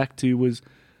come back to was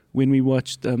when we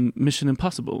watched Mission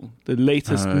Impossible, the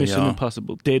latest Mission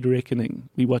Impossible, Dead Reckoning.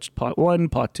 We watched part 1,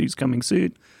 part 2's coming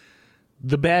soon.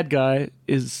 The bad guy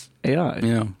is AI.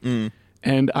 Yeah.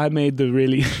 And I made the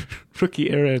really rookie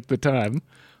error at the time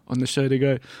on the show to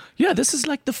go, yeah, this is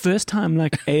like the first time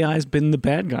like AI's been the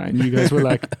bad guy. And you guys were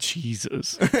like,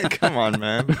 Jesus. Come on,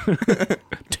 man.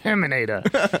 Terminator.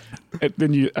 And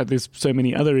then there's so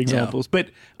many other examples. But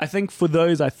I think for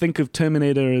those, I think of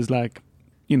Terminator as like,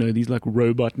 these like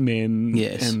robot men.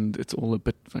 Yes. And it's all a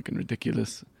bit fucking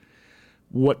ridiculous.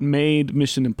 What made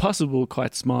Mission Impossible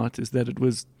quite smart is that it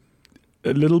was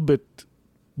a little bit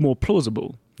more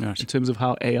plausible. Right. In terms of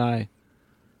how AI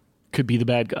could be the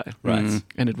bad guy. Right.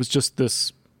 And it was just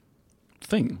this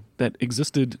thing that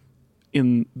existed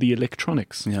in the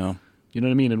electronics. Yeah. You know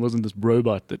what I mean? It wasn't this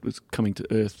robot that was coming to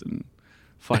Earth and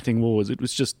fighting wars. It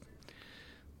was just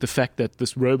the fact that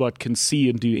this robot can see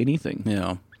and do anything.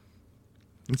 Yeah.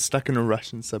 It's stuck in a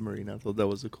Russian submarine. I thought that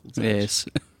was a cool touch. Yes.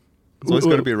 It's always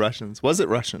got to be Russians. Was it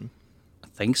Russian? I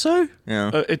think so. Yeah.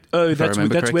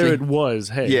 That's where it was.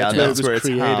 Hey, yeah, that's where where it was it's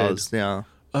created. housed. Yeah.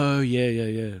 Oh,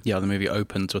 yeah. Yeah, the movie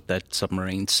opens with that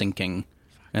submarine sinking,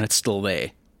 and it's still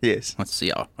there. Yes. Let's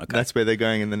see. Okay. That's where they're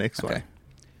going in the next one.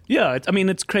 Yeah,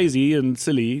 it's crazy and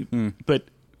silly, but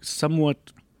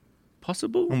somewhat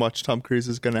possible. And watch, Tom Cruise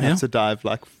is going to have to dive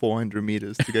like 400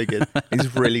 meters to go get.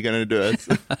 He's really going to do it.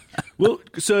 Well,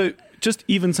 so just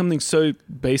even something so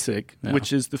basic,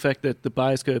 which is the fact that the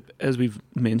Bioscope, as we've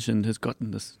mentioned, has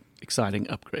gotten this exciting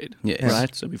upgrade. Yes.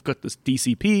 Right? So we've got this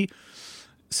DCP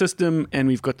system, and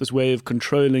we've got this way of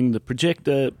controlling the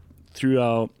projector through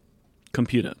our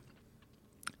computer.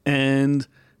 And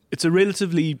it's a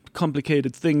relatively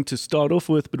complicated thing to start off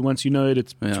with, but once you know it,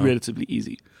 it's relatively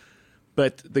easy.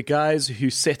 But the guys who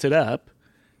set it up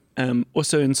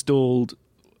also installed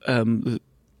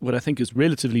what I think is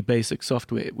relatively basic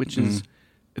software, which is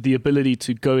the ability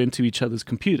to go into each other's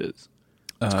computers.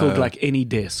 It's called like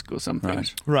AnyDesk or something.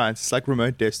 Right. It's like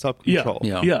remote desktop control.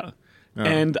 Yeah.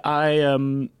 And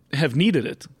I have needed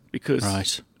it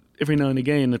because every now and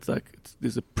again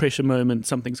there's a pressure moment,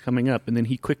 something's coming up, and then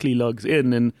he quickly logs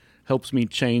in and helps me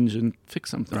change and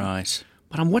fix something. Right.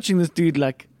 But I'm watching this dude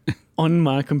like on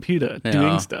my computer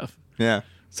doing stuff. Yeah.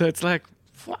 So it's like,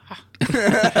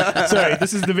 Sorry,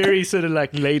 this is the very sort of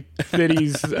like late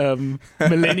 30s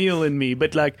millennial in me,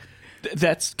 but like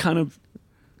that's kind of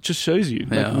just shows you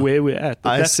like where we're at.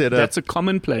 That's a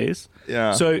commonplace.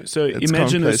 Yeah. So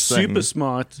imagine a super thing.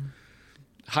 smart,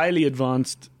 highly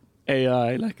advanced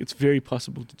AI. Like it's very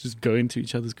possible to just go into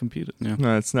each other's computers. Yeah.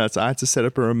 No, it's nuts. I had to set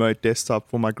up a remote desktop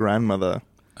for my grandmother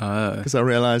because I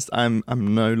realized I'm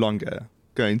no longer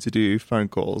going to do phone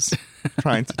calls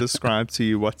trying to describe to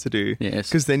you what to do. Yes.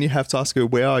 Because then you have to ask her,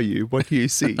 where are you? What do you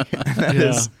see? And that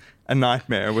is a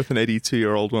nightmare with an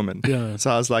 82-year-old woman. Yeah.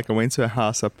 So I was like, I went to her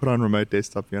house, I put on remote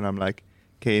desktop view, and I'm like,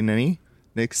 okay, Nanny,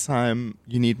 next time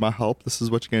you need my help, this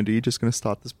is what you're going to do. You're just going to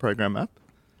start this program up,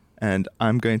 and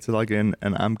I'm going to log in,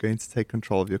 and I'm going to take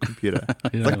control of your computer.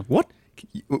 Yeah. Like, what?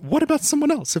 What about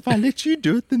someone else? If I let you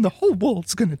do it, then the whole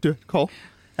world's going to do it, Cole.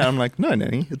 And I'm like, no,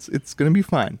 Nanny, it's going to be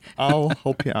fine. I'll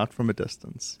help you out from a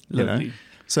distance. You know? Lovely.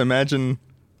 So imagine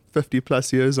 50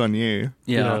 plus years on you,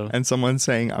 Yeah. and someone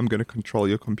saying, I'm going to control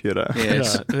your computer.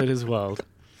 Yes. Yeah, that is wild.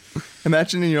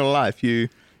 Imagine in your life, you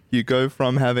go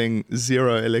from having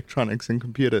zero electronics and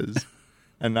computers,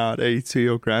 and now at 82,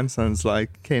 your grandson's like,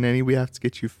 okay, Nanny, we have to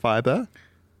get you fiber,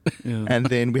 Yeah. and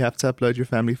then we have to upload your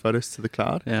family photos to the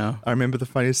cloud. Yeah. I remember the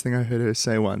funniest thing I heard her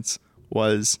say once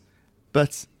was,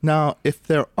 but now if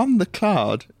they're on the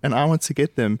cloud and I want to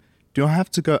get them, do I have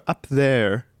to go up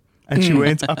there? And she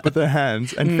went up with her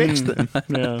hands and fetched them.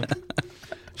 Yeah.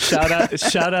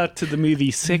 Shout out to the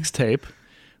movie Sex Tape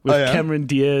with Cameron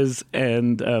Diaz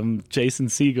and Jason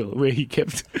Segel, where he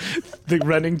kept the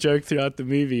running joke throughout the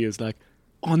movie is like,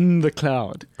 on the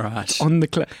cloud. Right. On the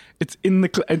cloud. It's in the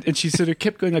cloud. And she sort of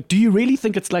kept going like, do you really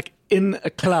think it's like in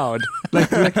a cloud?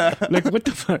 like what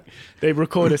the fuck? They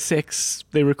record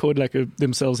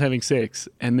themselves having sex,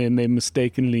 and then they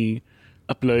mistakenly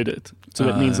upload it. So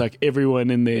that means like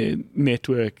everyone in their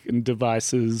network and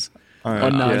devices are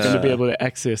now going to be able to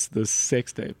access this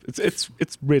sex tape.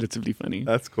 It's relatively funny.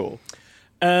 That's cool.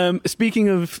 Speaking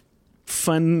of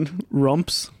fun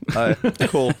romps,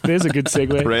 Cool. there's a good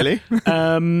segue. Really?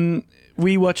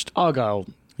 We watched Argyle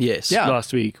Yes.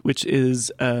 last week, which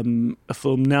is a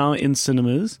film now in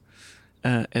cinemas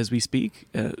as we speak.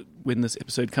 When this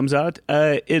episode comes out,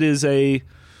 it is a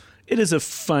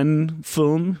fun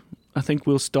film. I think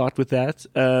we'll start with that.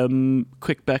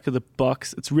 Quick back of the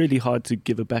box. It's really hard to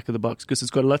give a back of the box because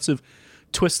it's got lots of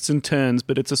twists and turns,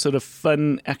 but it's a sort of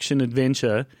fun action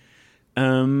adventure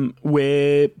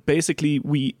where basically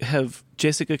we have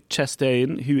Jessica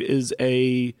Chastain, who is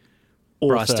a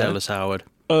author. Bryce Dallas Howard.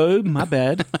 Oh, my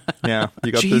bad. Yeah.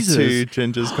 You got Jesus. the two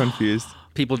gingers confused.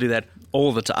 People do that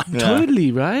all the time. Yeah.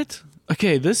 Totally, right?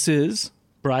 Okay, this is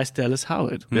Bryce Dallas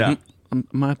Howard. Yeah.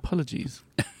 My apologies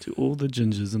to all the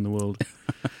gingers in the world.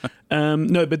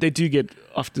 No, but they do get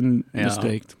often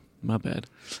mistaked. My bad.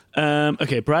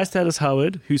 Okay, Bryce Dallas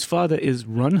Howard, whose father is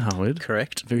Ron Howard.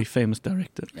 Correct. Very famous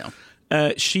director.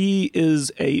 Yeah. She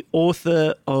is a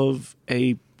author of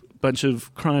a bunch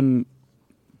of crime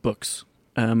books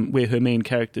where her main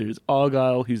character is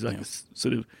Argyle, who's like a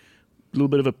sort of little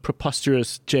bit of a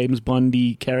preposterous James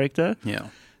Bondy character. Yeah.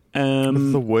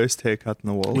 With the worst haircut in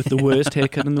the world. With the worst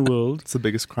haircut in the world. It's the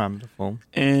biggest crime in the film.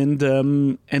 And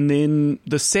then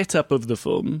the setup of the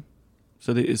film,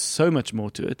 so there is so much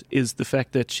more to it, is the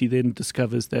fact that she then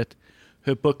discovers that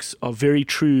her books are very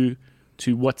true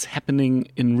to what's happening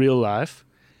in real life,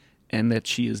 and that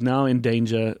she is now in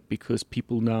danger because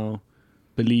people now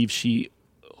believe she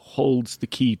holds the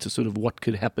key to sort of what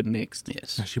could happen next.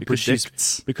 Yes. She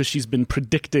Because because she's been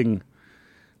predicting.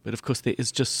 But of course, there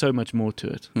is just so much more to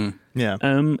it. Yeah.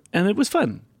 And it was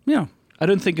fun. Yeah. I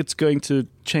don't think it's going to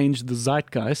change the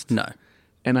zeitgeist. No.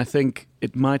 And I think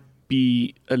it might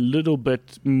be a little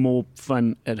bit more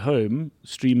fun at home,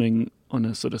 streaming on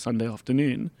a sort of Sunday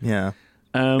afternoon. Yeah.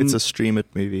 It's a stream it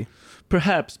movie.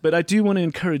 Perhaps, but I do want to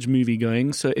encourage movie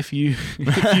going. So if you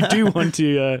do want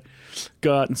to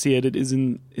go out and see it, it is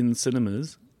in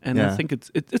cinemas. And I think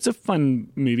it's a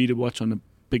fun movie to watch on a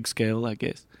big scale, I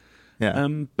guess. Yeah.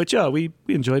 But yeah, we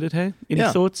enjoyed it, hey? Any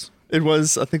thoughts? It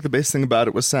was, I think the best thing about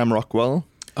it was Sam Rockwell.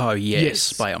 Oh yes,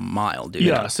 Yes. by a mile, dude.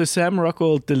 Yeah, so Sam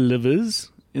Rockwell delivers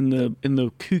in the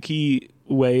kooky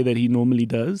way that he normally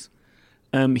does.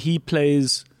 He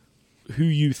plays who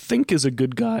you think is a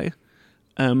good guy,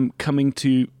 coming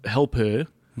to help her,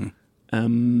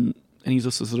 and he's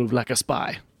also sort of like a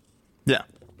spy. Yeah.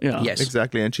 Yeah. Yes.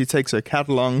 Exactly. And she takes her cat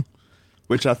along,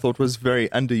 which I thought was very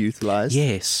underutilized.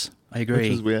 Yes, I agree.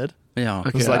 Which was weird. Yeah.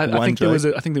 Okay, was like I one think there was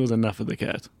joke. I think there was enough of the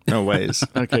cat. No ways.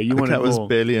 Okay, you The wanted cat was more.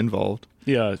 barely involved.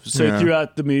 Yeah. So Yeah.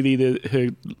 throughout the movie, her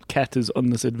cat is on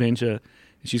this adventure.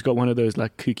 She's got one of those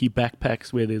like kooky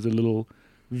backpacks where there's a little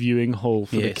viewing hole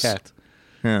for Yes. the cat.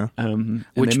 Yeah. And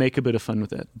Which- they make a bit of fun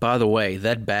with that. By the way,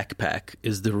 that backpack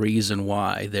is the reason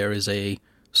why there is a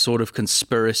sort of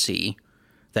conspiracy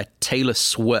that Taylor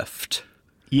Swift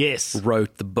Yes.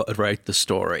 wrote the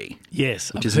story,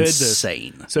 Yes. which I've is heard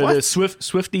insane. This. So the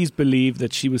Swifties believe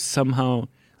that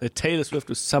that Taylor Swift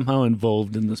was somehow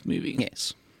involved in this movie.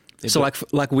 Yes. So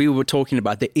like we were talking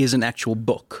about, there is an actual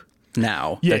book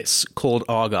now Yes. that's called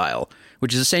Argyle,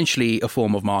 which is essentially a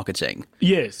form of marketing.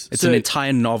 Yes. It's an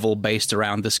entire novel based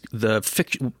around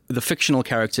the fictional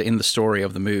character in the story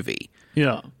of the movie.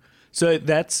 Yeah. So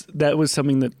that was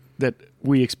something that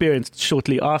we experienced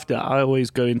shortly after. I always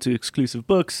go into exclusive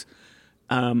books.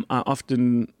 I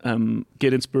often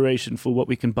get inspiration for what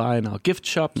we can buy in our gift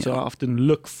shop. So I often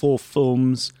look for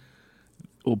films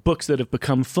or books that have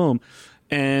become film.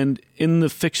 And in the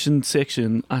fiction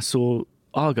section, I saw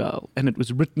Argyle, and it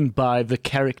was written by the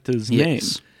character's name.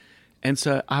 And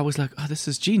so I was like, oh, this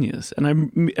is genius. And I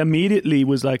immediately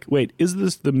was like, wait, is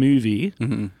this the movie?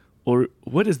 Mm-hmm. Or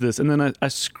what is this? And then I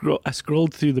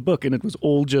scrolled through the book, and it was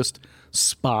all just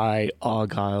spy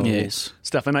Argyle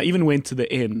stuff. And I even went to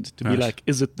the end to be like,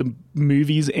 is it the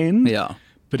movie's end? Yeah.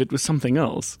 But it was something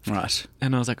else. Right.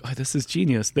 And I was like, oh, this is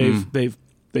genius.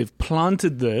 They've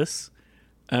planted this.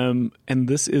 And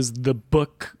this is the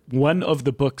book, one of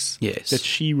the books that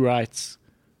she writes,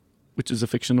 which is a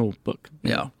fictional book.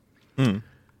 Yeah. Mm.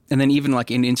 And then even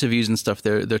like in interviews and stuff,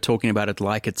 they're talking about it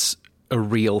like it's a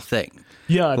real thing.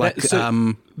 Yeah, like,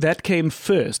 that came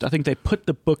first. I think they put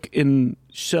the book in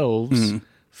shelves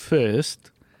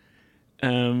first,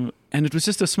 and it was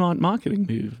just a smart marketing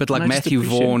move. But like Matthew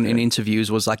Vaughn in interviews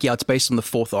was like, yeah, it's based on the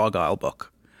fourth Argyle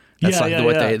book. That's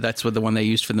that's what the one they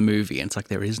used for the movie, and it's like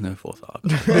there is no fourth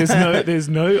Argyle. there's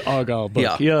no Argyle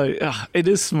book. Yeah, it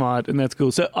is smart, and that's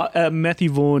cool. So Matthew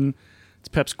Vaughn, it's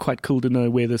perhaps quite cool to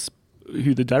know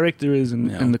who the director is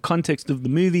and the context of the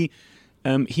movie.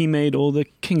 He made all the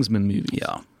Kingsman movies.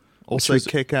 Yeah, also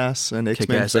Kick-Ass and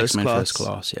X-Men First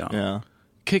Class. Yeah.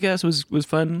 Kick-Ass was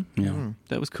fun. Yeah,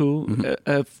 that was cool.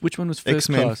 Mm-hmm. Which one was First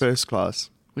Class? X-Men First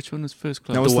Class. Which one was First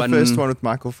Class? That was the first one with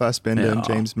Michael Fassbender and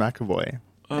James McAvoy.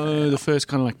 Oh, the first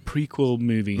kind of like prequel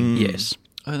movie. Yes.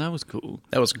 Oh, that was cool.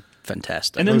 That was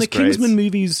fantastic. And then the Kingsman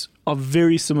movies are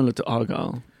very similar to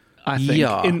Argyle, I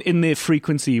think, in their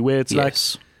frequency, where it's like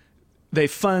they're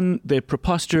fun, they're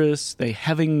preposterous, they're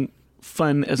having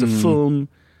fun as a film.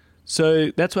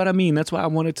 So that's what I mean. That's why I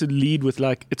wanted to lead with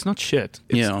like, it's not shit.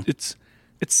 It's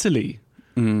silly.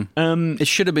 It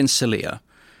should have been sillier.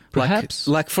 Perhaps.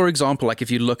 Like for example, like if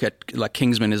you look at like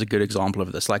Kingsman is a good example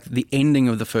of this. Like the ending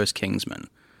of the first Kingsman,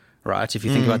 right? If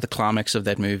you think about the climax of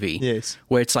that movie,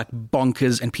 where it's like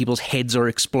bonkers and people's heads are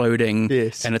exploding,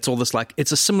 and it's all this like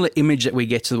it's a similar image that we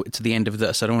get to the end of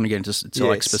this. I don't want to get into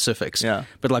like specifics,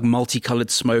 but like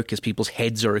multicolored smoke as people's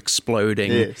heads are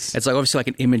exploding. It's like obviously like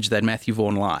an image that Matthew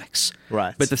Vaughn likes,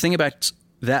 right? But the thing about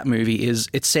that movie is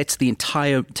it takes the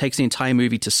entire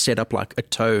movie to set up like a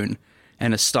tone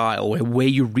and a style where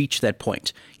you reach that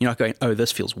point, you're not going, oh,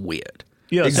 this feels weird.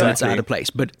 Yeah, exactly. And it's out of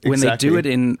place. But when they do it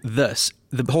in this,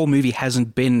 the whole movie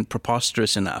hasn't been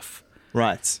preposterous enough.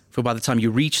 Right. For by the time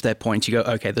you reach that point, you go,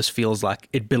 okay, this feels like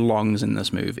it belongs in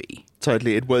this movie.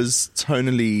 Totally. It was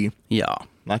tonally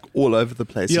like all over the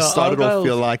place. It started off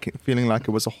feeling like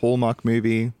it was a Hallmark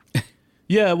movie.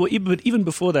 Yeah, well, but even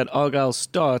before that, Argyle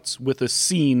starts with a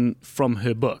scene from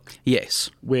her book. Yes.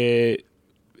 Where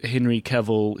Henry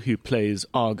Cavill, who plays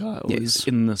Argyle, is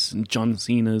in this, and John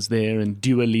Cena's there, and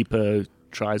Dua Lipa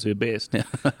tries her best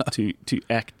to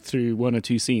act through one or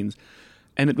two scenes.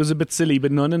 And it was a bit silly, but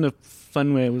not in a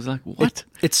fun way. It was like, what?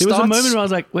 There was a moment where I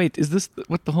was like, wait, is this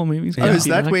what the whole movie's going to be? Oh, is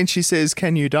that when she says,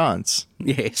 can you dance?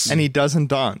 Yes. And he doesn't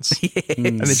dance. Yes.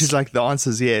 And then she's like, the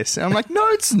answer's yes. And I'm like, no,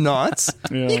 it's not.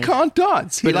 He can't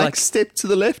dance. He like stepped to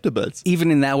the left a bit.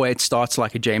 Even in that way, it starts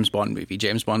like a James Bond movie.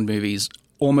 James Bond movies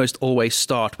almost always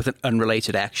start with an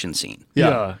unrelated action scene.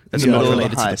 Yeah. That's not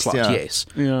related to the plot. Yes.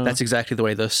 Yeah. That's exactly the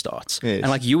way this starts. Yes.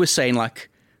 And like you were saying, like,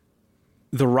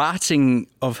 the writing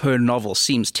of her novel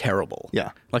seems terrible.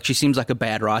 Yeah. Like she seems like a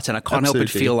bad writer, and I can't help but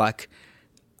feel like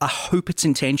I hope it's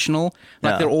intentional.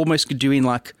 Like they're almost doing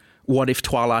like What If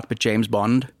Twilight but James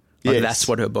Bond. Like that's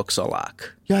what her books are like.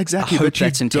 Yeah, exactly. I hope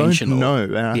that's intentional.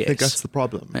 Don't know, and I think that's the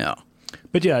problem. Yeah.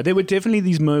 But yeah, there were definitely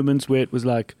these moments where it was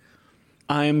like,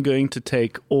 I am going to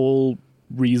take all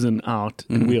reason out,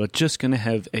 and we are just going to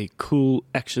have a cool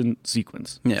action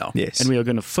sequence. Yeah. Yes. And we are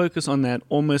going to focus on that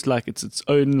almost like it's its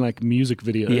own like music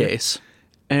video. Yes.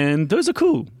 And those are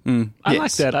cool. I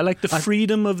like that. I like the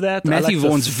freedom of that. Matthew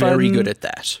Vaughn's very good at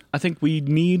that. I think we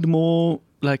need more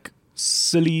like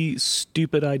silly,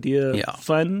 stupid idea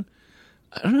fun.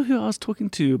 I don't know who I was talking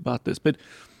to about this, but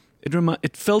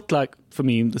it felt like, for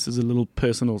me, this is a little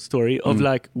personal story, of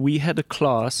like we had a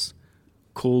class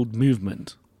called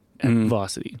Movement at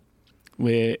Varsity,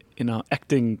 where in our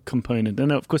acting component,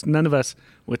 and of course none of us,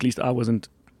 or at least I wasn't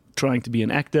trying to be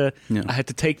an actor. Yeah. I had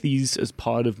to take these as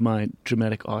part of my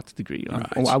dramatic arts degree.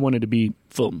 Right. I wanted to be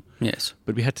film. Yes.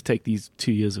 But we had to take these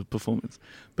 2 years of performance.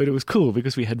 But it was cool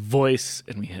because we had voice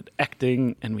and we had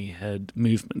acting and we had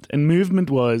movement. And movement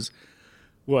was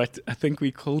what I think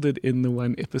we called it in the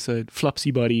one episode,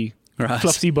 flopsy body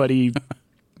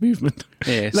movement.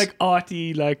 Yes. Like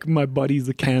arty, like my body's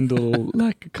a candle,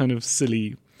 like kind of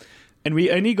silly. And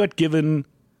we only got given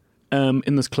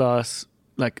in this class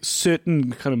like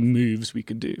certain kind of moves we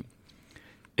could do.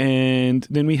 And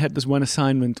then we had this one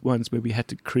assignment once where we had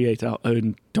to create our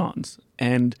own dance.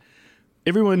 And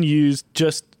everyone used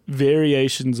just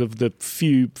variations of the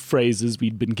few phrases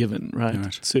we'd been given,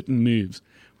 right? Certain moves.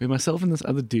 Where myself and this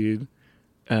other dude,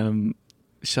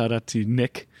 shout out to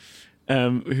Nick,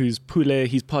 who's Pule,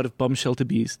 he's part of Bomb Shelter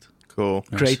Beast. Cool.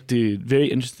 Great dude. Very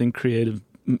interesting, creative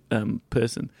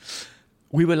person.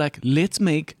 We were like, let's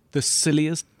make the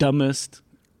silliest, dumbest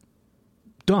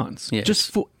dance. Yes.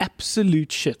 Just for absolute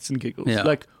shits and giggles. Yeah.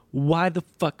 Like, why the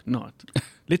fuck not?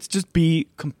 Let's just be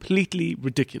completely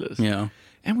ridiculous. Yeah.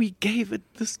 And we gave it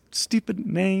this stupid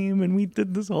name and we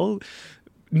did this whole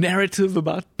narrative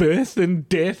about birth and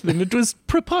death, and it was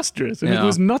preposterous and it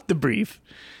was not the brief.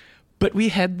 But we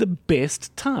had the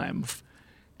best time.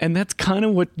 And that's kind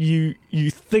of what you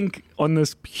think on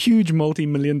this huge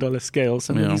multi-million-dollar scale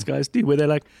some of these guys do, where they're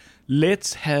like,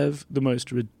 let's have the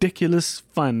most ridiculous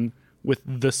fun with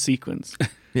this sequence.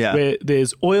 Yeah. Where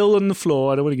there's oil on the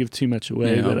floor. I don't want to give too much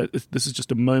away, but this is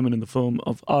just a moment in the film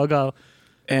of Argyle.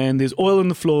 And there's oil on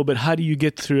the floor, but how do you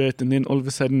get through it? And then all of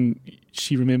a sudden,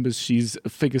 she remembers she's a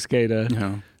figure skater.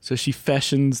 Yeah. So she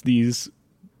fashions these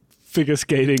figure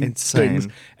skating things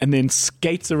and then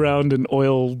skates around an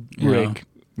oil rig.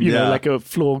 You know, like a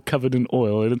floor covered in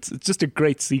oil. And it's just a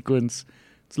great sequence.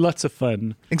 It's lots of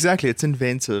fun. Exactly. It's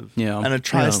inventive. Yeah. And it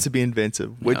tries to be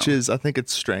inventive, which is, I think,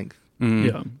 its strength.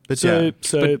 Yeah. But so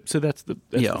that's the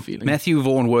feeling. Matthew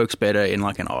Vaughn works better in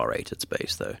like an R-rated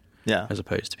space, though. Yeah. As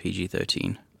opposed to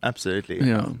PG-13. Absolutely.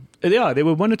 Yeah. There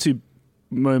were one or two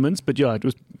moments, but it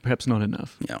was perhaps not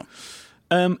enough.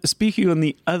 Yeah. Speaking on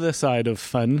the other side of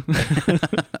fun,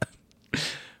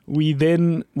 we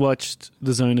then watched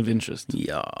The Zone of Interest.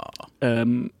 Yeah.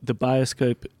 The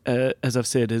Bioscope, as I've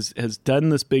said, has done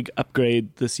this big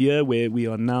upgrade this year where we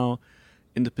are now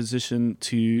in the position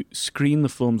to screen the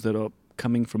films that are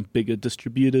coming from bigger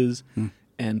distributors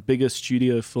and bigger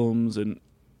studio films, and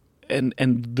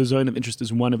The Zone of Interest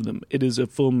is one of them. It is a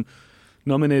film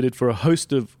nominated for a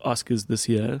host of Oscars this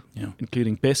year,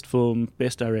 including Best Film,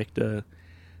 Best Director,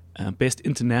 Best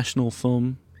International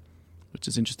Film, which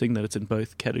is interesting that it's in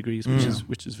both categories,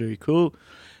 which is very cool.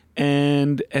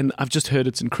 And I've just heard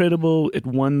it's incredible. It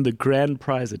won the grand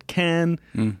prize at Cannes.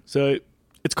 So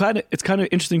it's kind of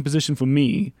interesting position for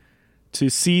me to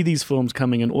see these films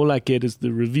coming, and all I get is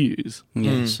the reviews.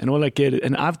 Yes. And all I get,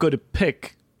 and I've got to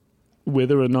pick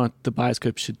whether or not the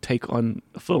Bioscope should take on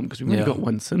a film, because we've only got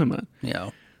one cinema.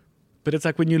 Yeah. But it's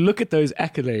like when you look at those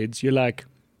accolades, you're like,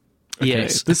 okay,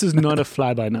 this is not a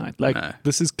fly-by-night. Like,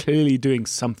 this is clearly doing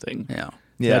something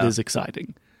that is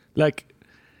exciting. Like,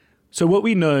 so what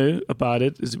we know about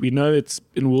it is we know it's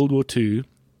in World War II,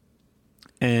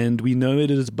 and we know it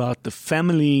is about the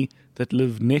family that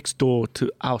lived next door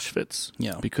to Auschwitz.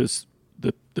 Yeah. Because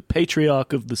the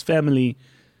patriarch of this family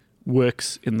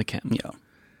works in the camp. Yeah.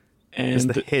 And As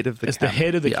the head of the camp. As the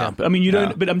head of the camp. I mean, you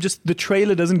don't, but the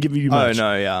trailer doesn't give you much. Oh,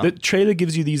 no, yeah. The trailer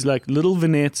gives you these like little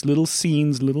vignettes, little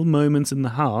scenes, little moments in the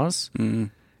house,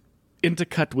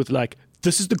 intercut with like,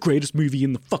 this is the greatest movie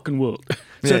in the fucking world.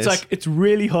 So it's like, it's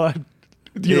really hard,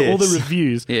 you know, all the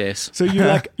reviews. Yes. So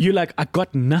you're like, I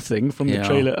got nothing from the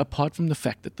trailer apart from the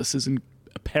fact that this is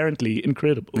apparently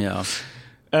incredible. Yeah.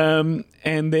 And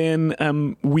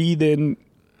then we then,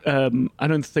 I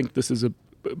don't think this is a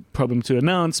problem to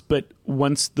announce, but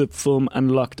once the film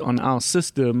unlocked on our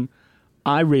system,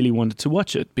 I really wanted to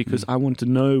watch it because I want to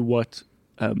know what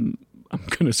I'm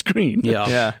going to screen.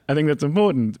 Yeah. I think that's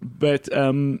important. But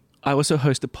I also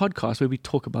host a podcast where we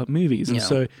talk about movies. And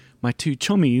so my two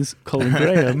chummies, Colin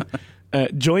Graham,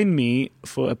 joined me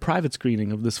for a private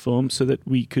screening of this film so that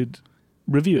we could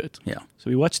review it. Yeah. So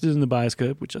we watched it in the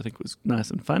Bioscope, which I think was nice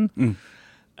and fun.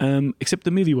 Except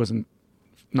the movie wasn't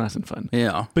nice and fun.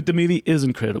 Yeah. But the movie is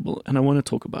incredible, and I want to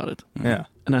talk about it. Yeah.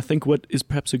 And I think what is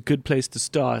perhaps a good place to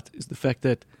start is the fact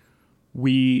that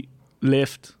we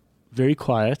left very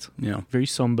quiet, very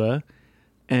somber,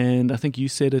 and I think you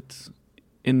said it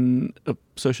in a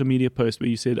social media post where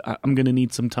you said, I'm going to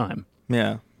need some time.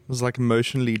 Yeah. It was like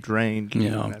emotionally drained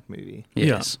leaving Yeah. that movie.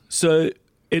 Yes. Yeah. So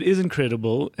it is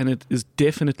incredible, and it is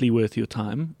definitely worth your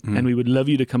time. And we would love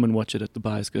you to come and watch it at the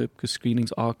Bioscope, because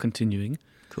screenings are continuing.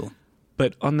 Cool.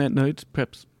 But on that note,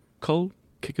 perhaps Cole,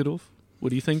 kick it off. What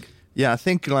do you think? Yeah, I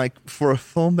think like for a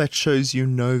film that shows you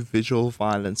no visual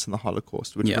violence in the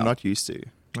Holocaust, which Yeah. we're not used to.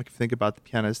 Like if you think about The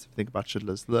Pianist, if you think about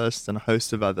Schindler's List and a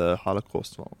host of other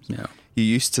Holocaust films. Yeah. You're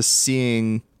used to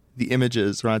seeing the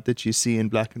images, right, that you see in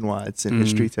black and whites in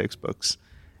history textbooks.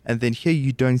 And then here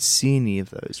you don't see any of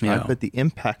those, right? Yeah. But the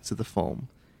impact of the film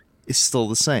is still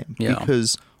the same. Yeah.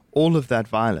 Because all of that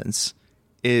violence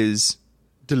is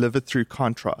delivered through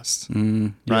contrast,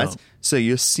 right? Yeah. So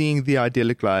you're seeing the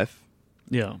idyllic life.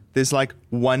 Yeah. There's like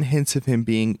one hint of him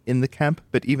being in the camp,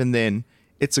 but even then,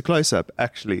 it's a close-up,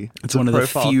 actually. It's a one of the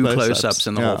profile few close-ups. close-ups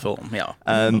in the whole film. Yeah.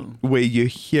 Where you're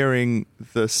hearing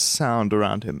the sound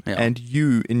around him, Yeah. and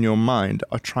you, in your mind,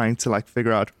 are trying to like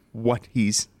figure out what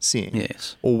he's seeing.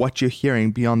 Yes. Or what you're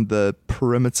hearing beyond the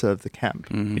perimeter of the camp.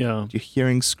 Yeah. You're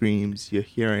hearing screams, you're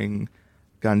hearing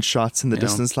gunshots in the Yeah.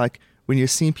 distance. Like when you're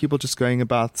seeing people just going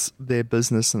about their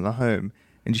business in the home,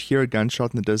 and you hear a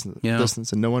gunshot in the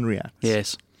distance and no one reacts.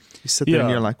 Yes. You sit there and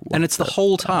Yeah. you're like, what And it's the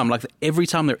whole time, like every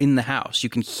time they're in the house, you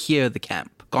can hear the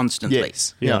camp constantly.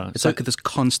 Yes. Yeah. It's So- like this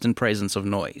constant presence of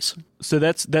noise. So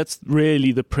that's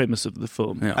really the premise of the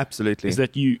film. Yeah. Absolutely. Is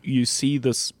that you see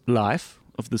this life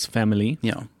of this family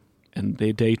Yeah. and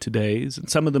their day-to-days, and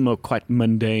some of them are quite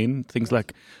mundane, things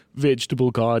like vegetable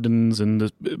gardens and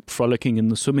the frolicking in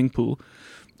the swimming pool.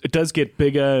 It does get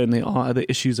bigger, and there are other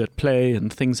issues at play,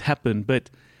 and things happen, but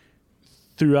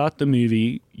throughout the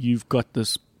movie, you've got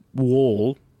this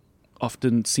wall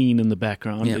often seen in the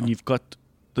background, Yeah. and you've got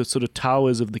the sort of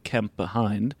towers of the camp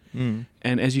behind. And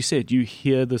as you said, you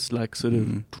hear this like sort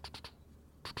of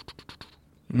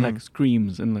like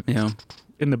screams and like Yeah.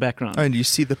 in the background. And you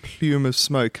see the plume of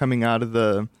smoke coming out of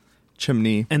the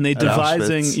chimney. And they're at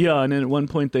devising, Auschwitz. yeah, and then at one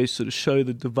point they sort of show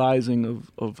the devising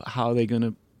of how they're going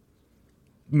to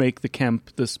make the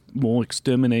camp this more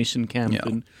extermination camp. Yeah.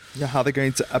 And Yeah, how they're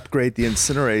going to upgrade the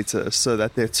incinerator so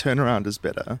that their turnaround is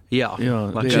better. Yeah. Yeah,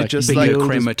 Like they're a like just bigger like-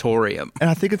 crematorium. And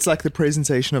I think it's like the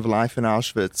presentation of life in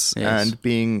Auschwitz Yes. and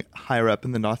being higher up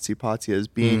in the Nazi party as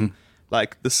being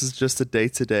like, this is just a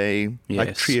day-to-day, like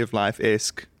Yes. tree of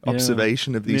life-esque Yeah.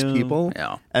 observation of these Yeah. people.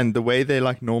 Yeah. And the way they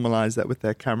like normalize that with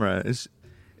their camera is,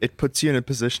 it puts you in a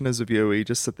position as a viewer where you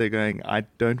just sit there going, I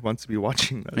don't want to be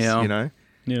watching this, Yeah. you know?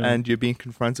 yeah. And you're being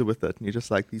confronted with it, and you're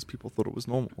just like, these people thought it was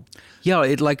normal. Yeah,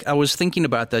 it like I was thinking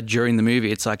about that during the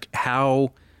movie. It's like,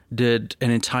 how did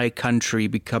an entire country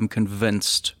become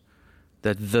convinced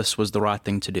that this was the right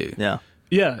thing to do? Yeah.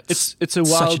 yeah, it's a Such a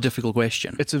wild, difficult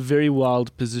question. it's a very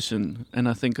wild position, and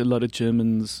I think a lot of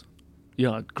Germans,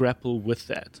 grapple with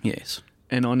that. Yes.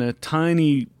 And on a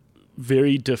tiny,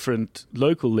 very different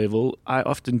local level, I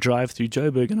often drive through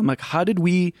Joburg, and I'm like, how did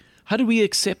we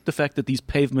accept the fact that these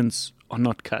pavements are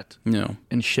not cut No.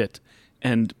 and shit,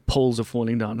 and poles are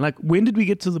falling down? Like, when did we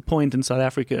get to the point in South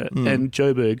Africa and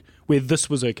Joburg where this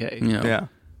was okay? Yeah. Yeah.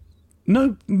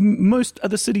 No, most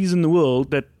other cities in the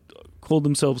world that call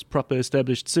themselves proper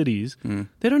established cities,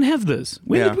 they don't have this.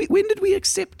 When did we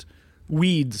accept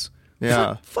weeds?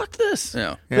 Yeah. Fuck this.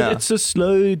 Yeah. But Yeah. it's a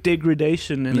slow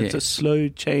degradation, and it's a Yes. slow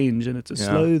change, and it's a Yeah.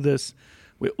 slow this,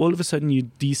 where all of a sudden you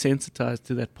desensitize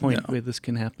to that point Yeah. where this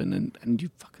can happen, and you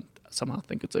fucking somehow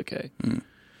think it's okay.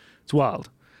 It's wild.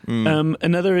 Mm.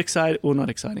 Another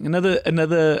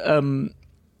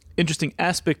interesting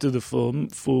aspect of the film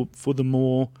for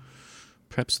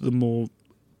perhaps the more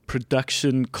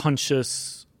production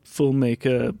conscious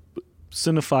filmmaker,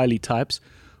 cinephile types,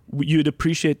 you'd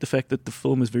appreciate the fact that the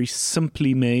film is very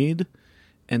simply made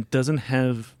and doesn't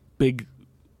have big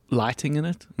lighting in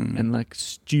it, and like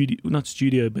not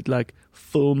studio, but like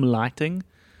film lighting,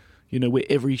 where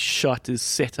every shot is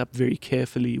set up very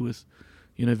carefully with,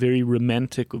 very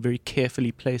romantic or very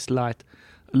carefully placed light.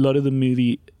 A lot of the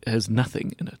movie has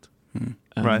nothing in it.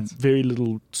 Right. Very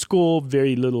little score,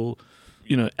 very little,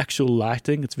 actual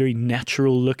lighting. It's very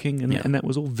natural looking, and that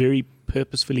was all very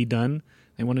purposefully done.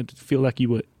 They wanted to feel like you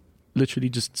were literally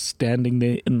just standing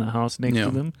there in the house next to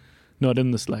them, not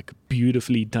in this like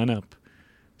beautifully done up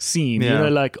scene. Yeah.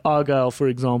 Like Argyle, for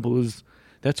example,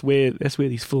 that's where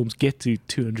these films get to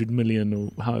 200 million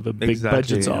or however big Exactly,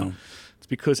 budgets yeah. are. It's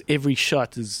because every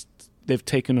shot they've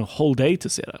taken a whole day to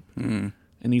set up. And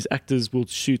these actors will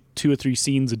shoot 2 or 3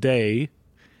 scenes a day,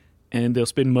 and they'll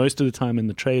spend most of the time in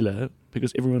the trailer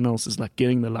because everyone else is like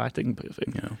getting the lighting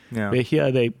perfect. Yeah. Yeah. Where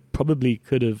here they probably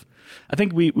could have. I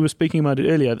think we were speaking about it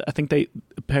earlier. I think they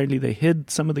hid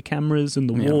some of the cameras in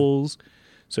the walls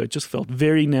So it just felt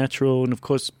very natural. And of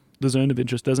course, The Zone of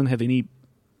Interest doesn't have any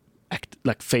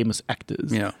famous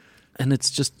actors. Yeah. And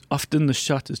it's just often the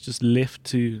shot is just left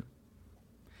to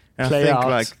play I think out.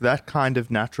 like that kind of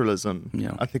naturalism,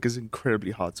 Yeah. I think is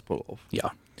incredibly hard to pull off. Yeah.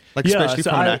 Like Yeah, especially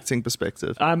so from an acting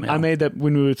perspective. I made that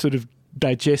when we were sort of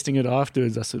digesting it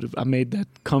afterwards. I made that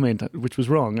comment, which was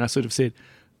wrong. I sort of said,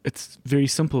 it's very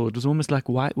simple. It was almost like,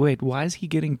 why is he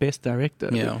getting Best Director?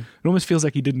 Yeah. It almost feels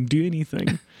like he didn't do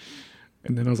anything.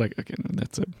 And then I was like, okay, no,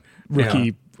 that's a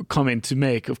rookie comment to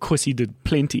make. Of course he did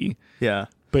plenty. Yeah.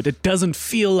 But it doesn't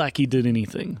feel like he did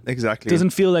anything. Exactly. It doesn't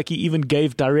feel like he even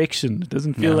gave direction. It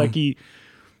doesn't feel like he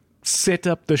set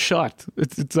up the shot.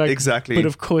 It's like, exactly. But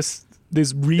of course,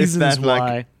 there's reasons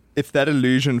why. If that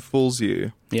illusion fools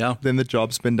you, Yeah. then the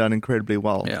job's been done incredibly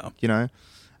well. Yeah. You know?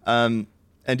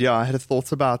 And yeah, I had a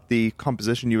thought about the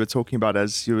composition you were talking about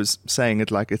as you was saying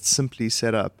it, like it's simply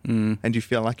set up and you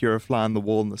feel like you're a fly on the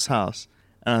wall in this house.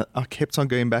 And I kept on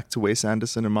going back to Wes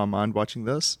Anderson in my mind watching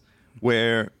this,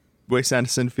 where Wes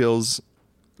Anderson feels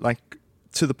like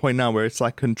to the point now where it's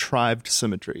like contrived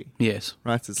symmetry. Yes.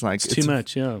 Right? It's like It's too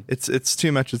much, yeah. It's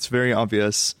too much. It's very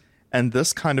obvious. And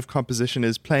this kind of composition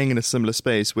is playing in a similar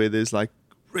space where there's like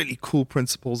really cool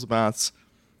principles about,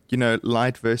 you know,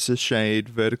 light versus shade,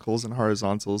 verticals and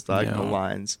horizontals, diagonal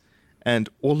lines. And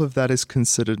all of that is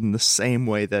considered in the same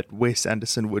way that Wes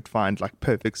Anderson would find like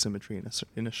perfect symmetry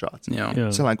in a shot.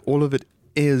 Yeah. So like all of it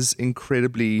is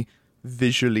incredibly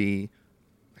visually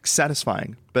like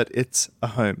satisfying, but it's a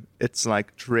home. It's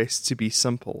like dressed to be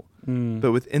simple,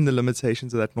 but within the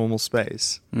limitations of that normal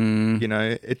space, you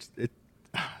know,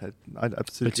 I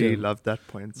absolutely love that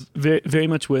point. Very, very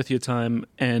much worth your time,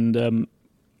 and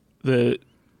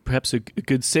perhaps a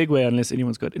good segue, unless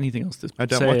anyone's got anything else to say. I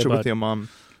don't watch it with your mom.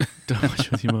 Don't watch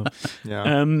it with your mom.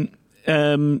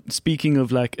 Yeah. Speaking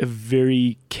of like a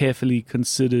very carefully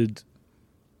considered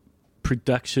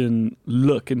production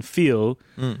look and feel,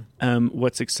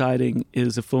 what's exciting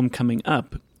is a film coming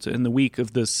up. So in the week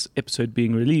of this episode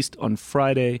being released on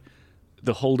Friday,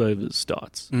 The Holdovers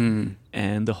starts. And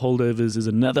The Holdovers is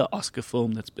another Oscar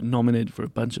film that's been nominated for a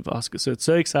bunch of Oscars. So it's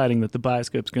so exciting that the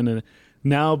Bioscope's going to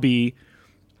now be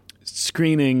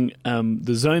screening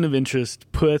The Zone of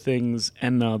Interest, Poor Things,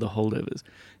 and now The Holdovers.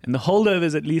 And The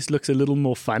Holdovers at least looks a little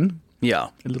more fun. Yeah.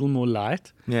 A little more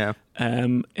light. Yeah.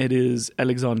 It is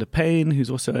Alexander Payne,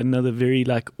 who's also another very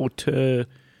like auteur,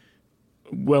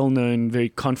 well-known, very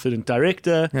confident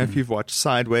director. Yeah, if you've watched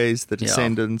Sideways, The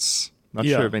Descendants, not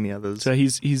sure of any others. So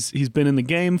he's been in the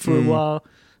game for a while.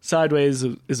 Sideways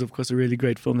is of course a really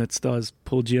great film that stars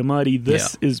Paul Giamatti.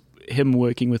 This is him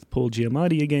working with Paul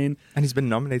Giamatti again. And he's been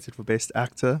nominated for Best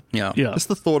Actor. Yeah. Just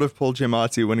the thought of Paul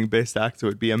Giamatti winning Best Actor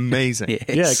would be amazing. Yes.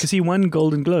 Yeah, because he won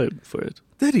Golden Globe for it.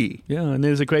 Did he? Yeah, and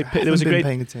there's a great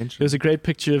Paying attention. There was a great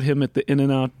picture of him at the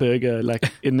In-N-Out Burger,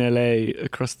 like in LA,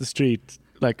 across the street,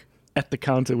 like at the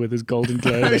counter with his Golden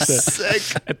Globe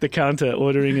at the counter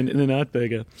ordering an In-N-Out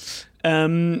Burger.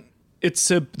 It's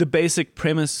the basic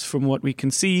premise from what we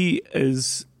can see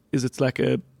is it's like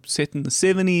a set in the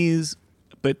 70s,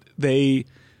 but they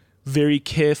very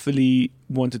carefully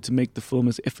wanted to make the film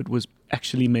as if it was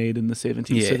actually made in the 70s.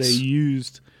 Yes. So they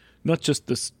used not just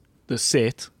the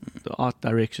set, the art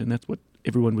direction, that's what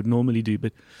everyone would normally do,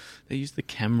 but they used the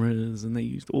cameras and they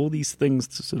used all these things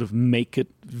to sort of make it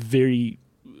very...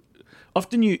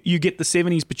 Often you get the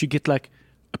 70s, but you get like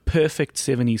a perfect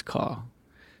 70s car.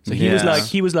 So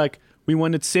he was like, we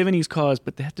wanted 70s cars,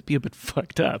 but they had to be a bit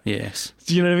fucked up. Yes.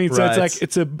 Do you know what I mean? So it's like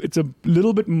it's a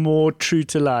little bit more true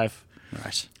to life,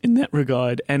 Right. in that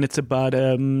regard. And it's about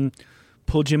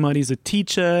Paul Giamatti's a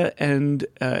teacher and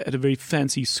at a very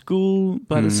fancy school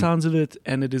by the sounds of it,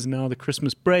 and it is now the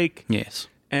Christmas break. Yes.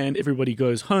 And everybody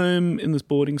goes home in this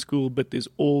boarding school, but there's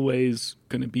always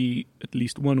going to be at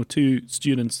least one or two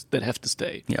students that have to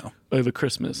stay over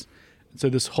Christmas. So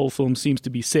this whole film seems to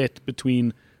be set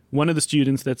between one of the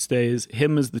students that stays,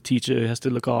 him as the teacher who has to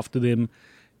look after them,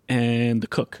 and the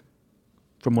cook,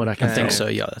 from what I can I think tell. so,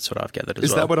 yeah, that's what I've gathered as Is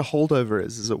well. that what a holdover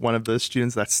is? Is it one of the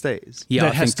students that stays? Yeah,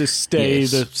 that I has think, to stay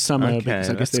yes. the summer Okay, because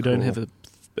I guess that's they don't cool. have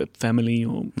a family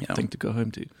or thing to go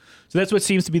home to. So that's what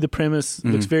seems to be the premise. It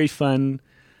looks very fun.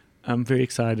 I'm very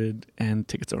excited, and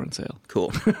tickets are on sale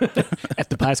Cool. at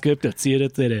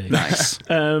thebioscope.co.za. Nice.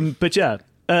 But yeah,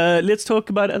 let's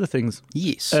talk about other things.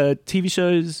 Yes. TV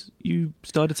shows, you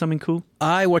started something cool?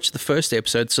 I watched the first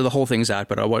episode, so the whole thing's out,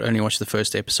 but I only watched the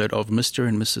first episode of Mr.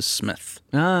 and Mrs. Smith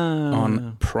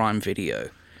on Prime Video.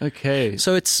 Okay.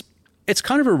 So it's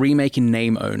kind of a remake in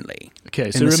name only. Okay,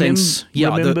 In so the remember sense,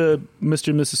 Mr.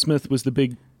 and Mrs. Smith was the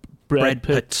big Brad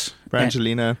Pitt.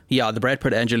 Brangelina. The Brad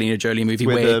Pitt Angelina Jolie movie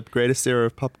where the greatest era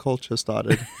of pop culture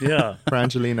started. Yeah.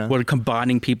 Brangelina. What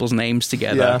combining people's names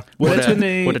together. Yeah.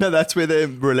 Well, that's where their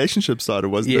relationship started,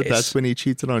 wasn't it? That's when he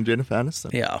cheated on Jennifer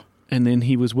Aniston. Yeah. And then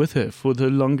he was with her for the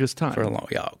longest time. Quite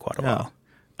a while.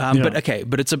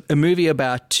 But it's a movie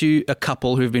about a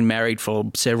couple who've been married for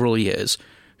several years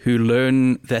who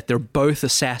learn that they're both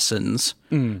assassins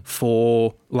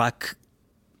for like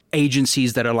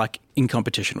agencies that are like in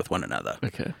competition with one another.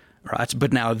 Okay. Right.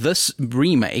 But now this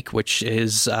remake, which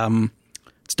is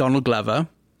it's Donald Glover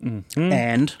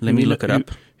and let me look it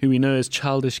up. Who we know as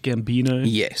Childish Gambino.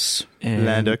 Yes. And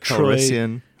Lando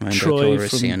Calrissian. Troy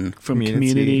from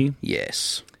Community.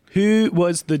 Yes. Who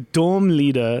was the dorm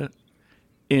leader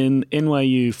in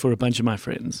NYU for a bunch of my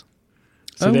friends.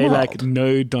 So they like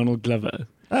know Donald Glover.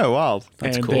 Oh, wow.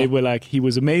 That's and cool. They were like, he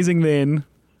was amazing then.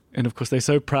 And of course, they're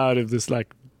so proud of this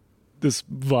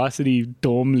varsity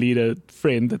dorm leader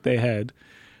friend that they had.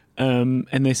 And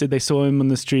they said they saw him on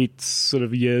the streets sort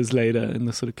of years later in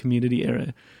the sort of Community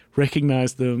era,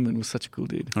 recognized them, and was such a cool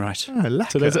dude. Right.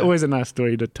 So that's always a nice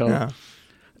story to tell. Yeah.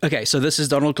 Okay, so this is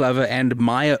Donald Glover and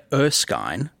Maya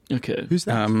Erskine. Okay. Who's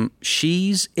that?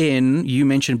 She's in, you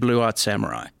mentioned Blue Art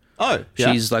Samurai. Oh,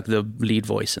 yeah. She's like the lead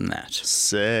voice in that.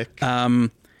 Sick.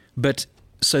 But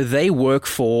so they work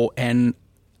for an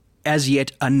as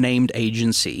yet unnamed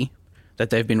agency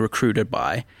that they've been recruited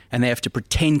by, and they have to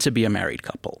pretend to be a married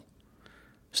couple.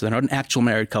 So they're not an actual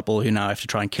married couple who now have to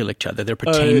try and kill each other. They're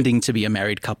pretending to be a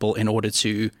married couple in order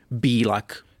to be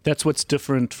like... That's what's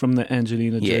different from the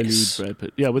Angelina Jolie, Brad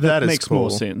Pitt. Yeah, well, that makes cool. more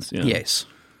sense. Yeah. Yes.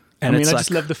 And I just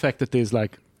love the fact that there's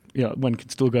like, one can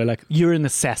still go like, you're an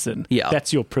assassin. Yeah.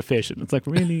 That's your profession. It's like,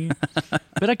 really?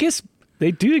 But I guess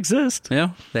they do exist.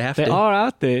 Yeah, they have They to. are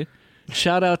out there.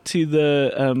 Shout out to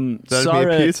the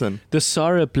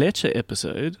Sarah Blecher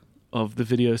episode of the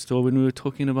video store when we were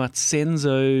talking about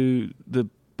Senzo, the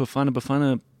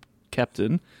Bafana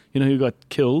captain, who got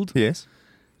killed. Yes.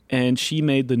 And she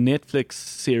made the Netflix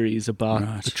series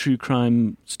about the true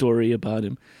crime story about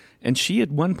him. And she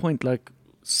at one point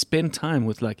spent time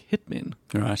with hitmen.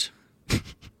 Right.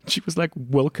 She was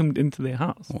welcomed into their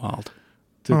house. Wild.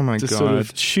 To sort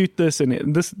of shoot this, and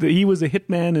he was a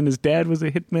hitman, and his dad was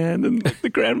a hitman, and the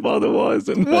grandfather was,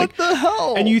 and what the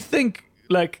hell? And you think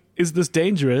is this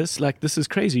dangerous? This is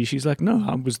crazy. She's like, no,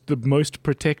 I was the most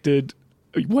protected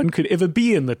one could ever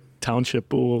be in the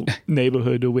township or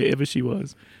neighborhood or wherever she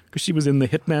was, because she was in the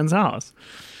hitman's house.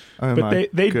 Oh, but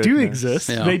they do exist.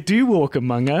 Yeah. They do walk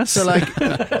among us. So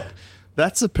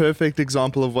that's a perfect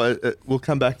example of what we'll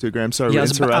come back to, Graham. Sorry, we're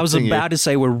interrupting you. I was about to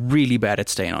say we're really bad at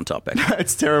staying on topic.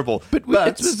 It's terrible. But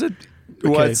what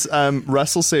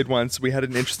Russell said once, we had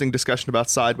an interesting discussion about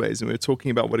Sideways, and we were talking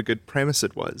about what a good premise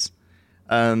it was.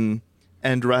 And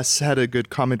Russ had a good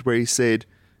comment where he said,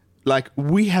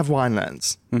 we have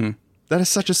winelands. Mm-hmm. That is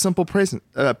such a simple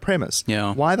premise.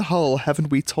 Yeah. Why the hell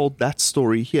haven't we told that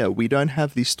story here? We don't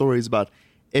have these stories about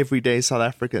everyday South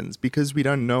Africans because we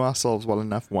don't know ourselves well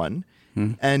enough, one.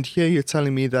 Mm. And here you're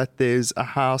telling me that there's a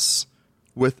house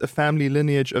with a family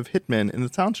lineage of hitmen in the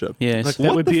township. Yes.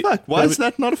 What the fuck? Why is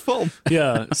that not a film?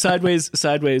 Yeah. Sideways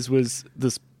was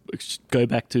this, go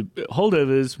back to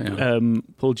Holdovers,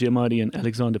 Paul Giamatti and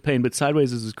Alexander Payne. But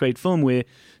Sideways is this great film where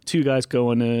two guys go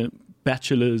on a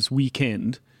bachelor's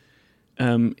weekend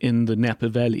in the Napa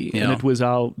Valley. Yeah. And it was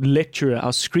our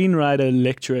screenwriter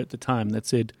lecturer at the time that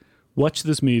said, watch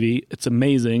this movie. It's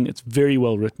amazing. It's very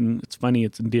well written. It's funny.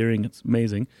 It's endearing. It's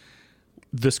amazing.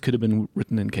 This could have been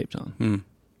written in Cape Town. Mm.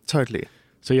 Totally.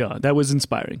 So yeah, that was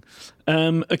inspiring.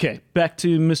 Okay, back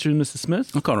to Mr. and Mrs.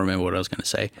 Smith. I can't remember what I was going to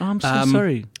say. Oh, I'm so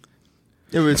sorry.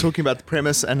 Yeah, we were talking about the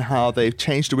premise and how they've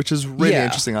changed it, which is really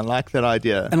interesting. I like that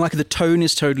idea. And the tone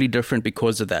is totally different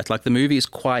because of that. The movie is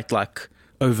quite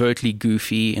overtly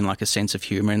goofy in a sense of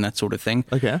humor and that sort of thing.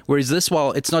 Okay. Whereas this,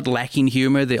 while it's not lacking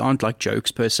humor, there aren't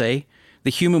jokes per se. The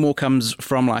humor more comes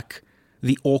from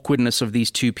the awkwardness of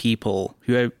these two people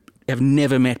who have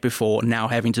never met before, now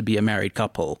having to be a married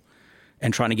couple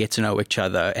and trying to get to know each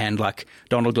other. And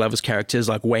Donald Glover's character is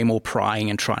way more prying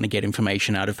and trying to get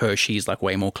information out of her. She's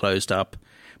way more closed up.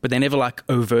 But they never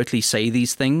overtly say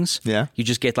these things. Yeah. You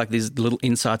just get these little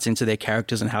insights into their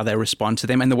characters and how they respond to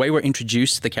them. And the way we're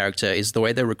introduced to the character is the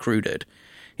way they're recruited.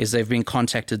 Is they've been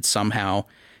contacted somehow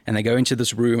and they go into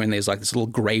this room and there's this little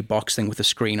gray box thing with a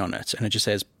screen on it. And it just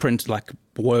says print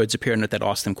words appear in it that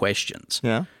ask them questions.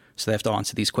 Yeah. So they have to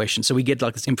answer these questions. So we get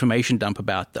this information dump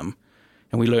about them.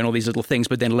 And we learn all these little things.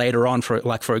 But then later on,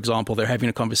 for example, they're having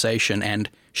a conversation and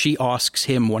she asks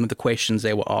him one of the questions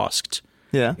they were asked.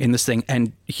 Yeah. In this thing,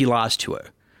 and he lies to her.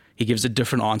 he gives a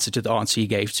different answer to the answer he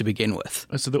gave to begin with.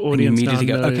 Oh, so the And you audience immediately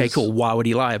now go, okay, knows- cool. Why would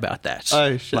he lie about that?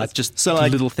 Oh, shit. Like just So,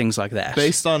 like, little things like that.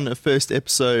 Based on a first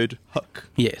episode hook,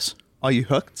 Yes. are you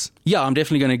hooked? Yeah, I'm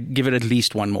definitely going to give it at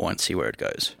least one more and see where it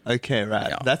goes. Okay, right.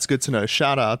 Yeah. That's good to know.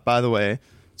 Shout out, by the way,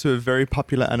 to a very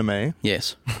popular anime.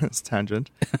 Yes. It's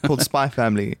tangent called Spy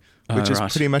Family, which is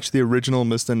right. pretty much the original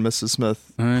Mr. and Mrs.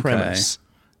 Smith Okay. premise,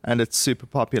 and it's super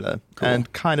popular Cool.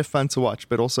 and kind of fun to watch,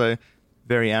 but also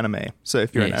very anime. So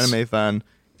if you're Yes. an anime fan,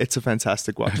 it's a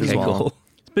fantastic watch as Okay, well. cool.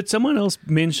 But someone else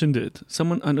mentioned it.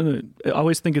 Someone, I don't know. I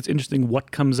always think it's interesting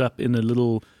what comes up in a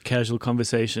little casual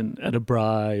conversation at a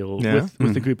braai or Yeah.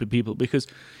 with a group of people, because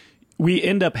we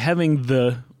end up having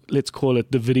let's call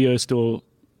it the video store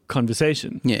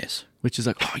conversation, Yes. which is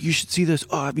like, oh, you should see this.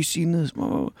 Oh, have you seen this?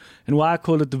 Oh. And why I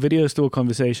call it the video store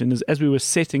conversation is as we were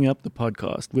setting up the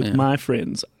podcast with Yeah. my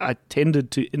friends, I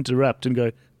tended to interrupt and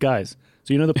go, guys,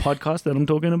 so you know the podcast that I'm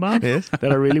talking about Yes.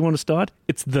 that I really want to start?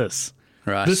 It's this.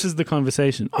 Right. This is the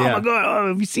conversation. Oh Yeah. my God, oh,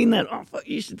 have you seen that? Oh, fuck,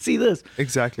 you should see this.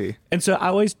 Exactly. And so I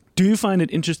always do find it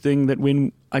interesting that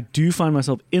when I do find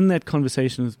myself in that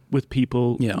conversation with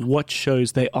people, Yeah. what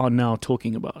shows they are now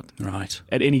talking about Right.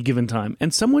 at any given time.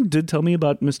 And someone did tell me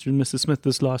about Mr. and Mrs. Smith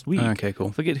this last week. Okay, cool.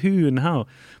 I forget who and how.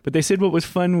 But they said what was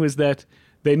fun was that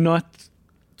they're not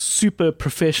super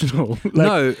professional.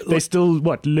 No, They're still,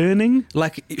 learning?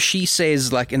 Like she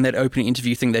says, like in that opening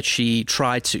interview thing, that she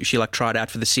tried out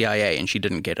for the CIA and she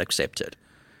didn't get accepted.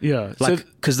 Yeah. Like,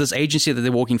 because this agency that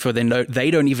they're working for,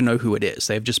 they don't even know who it is.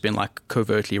 They've just been like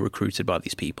covertly recruited by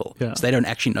these people. Yeah. So they don't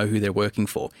actually know who they're working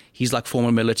for. He's like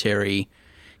former military.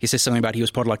 He says something about he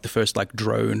was part of like the first like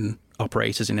drone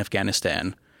operators in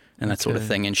Afghanistan and that sort of Okay.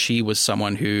 thing. And she was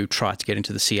someone who tried to get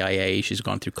into the CIA. She's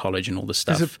gone through college and all this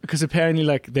stuff. Because apparently,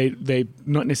 like, they're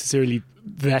not necessarily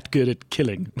that good at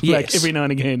killing. Yes. Like, every now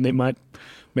and again, they might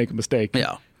make a mistake.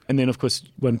 Yeah. And then, of course,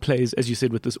 one plays, as you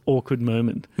said, with this awkward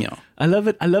moment. Yeah. I love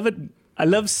it. I love it. I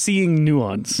love seeing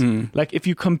nuance. Like, if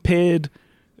you compared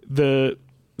the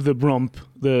romp,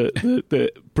 the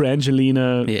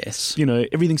Brangelina, Yes. you know,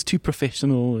 everything's too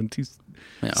professional and too...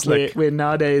 Yeah. where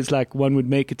nowadays, like, one would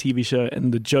make a TV show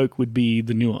and the joke would be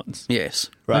the nuance. Yes.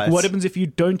 Right. Like, what happens if you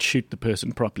don't shoot the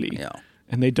person properly? Yeah.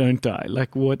 And they don't die.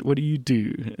 Like, what do you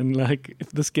do? And like, if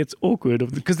this gets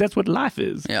awkward, because that's what life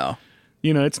is. Yeah.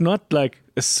 You know, it's not like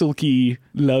a silky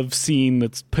love scene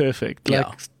that's perfect. Like,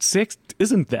 Yeah. sex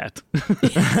isn't that.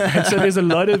 And so there's a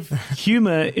lot of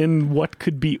humor in what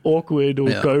could be awkward or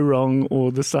Yeah. go wrong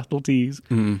or the subtleties.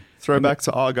 Throwback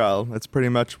to Argyle. That's pretty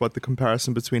much what the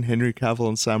comparison between Henry Cavill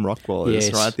and Sam Rockwell is,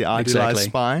 Yes, right? The idealized exactly.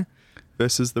 spy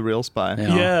versus the real spy.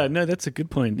 Yeah. Yeah, no, that's a good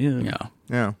point. Yeah, Yeah.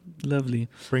 Yeah. lovely.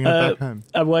 Bringing it back home.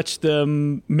 I watched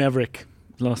Maverick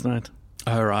last night.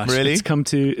 Oh, right. Really? It's come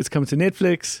to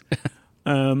Netflix.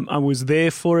 I was there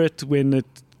for it when it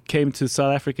came to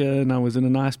South Africa, and I was in a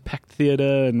nice packed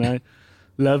theater, and I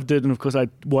loved it. And of course, I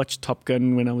watched Top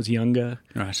Gun when I was younger,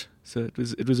 Right. so it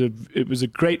was a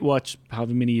great watch.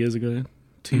 However many years ago,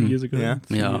 2 years ago, Yeah.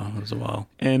 3 Yeah, years. it was a while.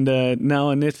 And now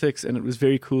on Netflix, and it was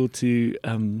very cool to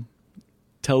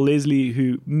tell Leslie,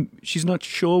 who she's not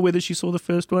sure whether she saw the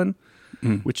first one,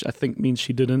 which I think means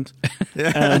she didn't.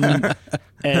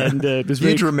 And it was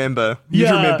very. You'd remember. You'd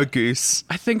Yeah. remember Goose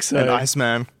I think so. and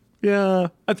Iceman. Yeah,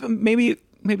 maybe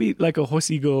like a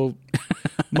horsey girl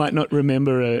might not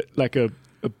remember a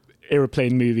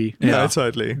aeroplane movie. Yeah,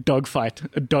 totally. A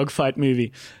dogfight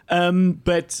movie.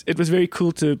 But it was very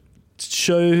cool to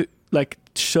show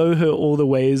her all the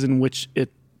ways in which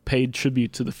it paid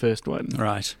tribute to the first one.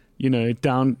 Right. You know,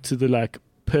 down to the like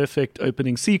perfect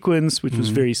opening sequence, which was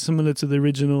very similar to the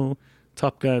original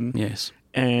Top Gun. Yes.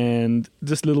 And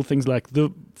just little things like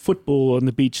the football on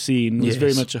the beach scene was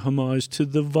very Yes. much a homage to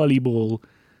the volleyball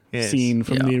Yes. scene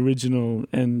from Yeah. the original,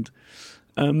 and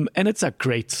it's a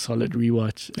great solid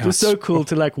rewatch. It Yeah, was so it's- cool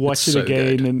to like watch it so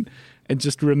again good. and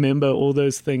just remember all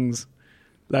those things.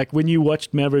 Like when you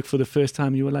watched Maverick for the first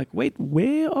time, you were like, "Wait,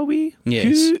 where are we?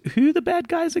 Yes. Who are the bad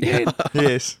guys again?"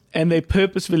 Yes. And they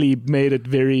purposefully made it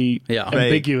very Yeah.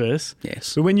 ambiguous.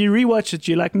 Yes. But when you rewatch it,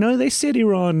 you're like, "No, they said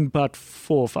Iran about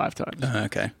 4 or 5 times."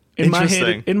 Okay. In my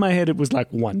Interesting. head, it was like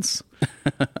once,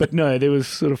 but no, there was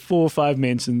sort of 4 or 5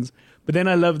 mentions. But then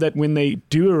I love that when they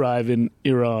do arrive in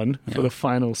Iran for the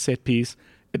final set piece,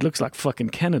 it looks like fucking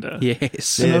Canada.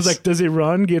 Yes. And I was Yes. like, does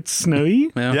Iran get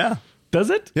snowy? Yeah. Does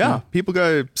it? Yeah. People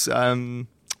go,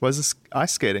 was this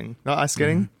ice skating? Not ice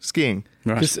skating, skiing.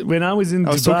 Right. 'Cause when I was in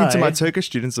I was Dubai, talking to my Turkish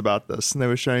students about this, and they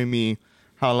were showing me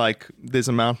how, like, there's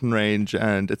a mountain range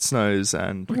and it snows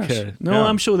and... Okay. No, Yeah.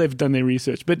 I'm sure they've done their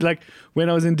research. But like when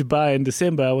I was in Dubai in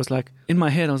December, I was like, in my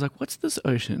head, I was like, what's this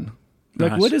ocean?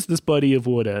 Like, Right. what is this body of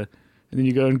water? And then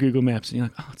you go on Google Maps and you're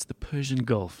like, oh, it's the Persian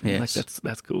Gulf. And you're like, Yes.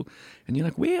 that's cool. And you're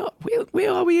like,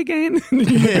 where are we again? And then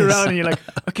you look around and you're like,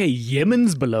 okay,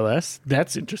 Yemen's below us.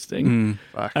 That's interesting.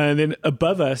 Fuck. And then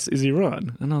above us is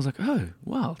Iran. And I was like, oh,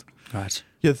 wild. Right.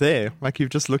 You're there. Like you've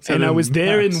just looked at it. And I in was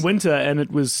there maps. in winter and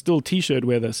it was still T-shirt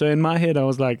weather. So in my head, I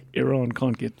was like, Iran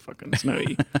can't get fucking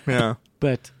snowy. Yeah.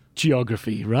 But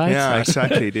geography, right? Yeah, Like,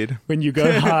 exactly, dude. when you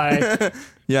go high,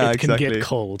 Yeah, it exactly. can get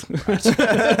cold.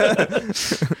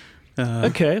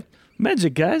 Okay,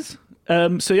 magic, guys.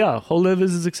 So yeah, Holdovers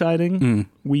is exciting.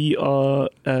 We are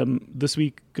this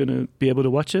week gonna be able to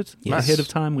watch it Yes. ahead of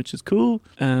time, which is cool.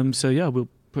 So yeah, we'll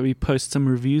probably post some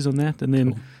reviews on that, and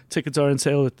then tickets are on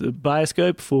sale at the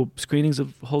Bioscope for screenings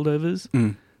of Holdovers.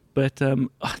 But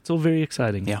it's all very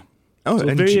exciting. Yeah. Oh, It's all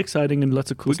and very exciting and lots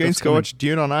of cool we're going stuff. to go watch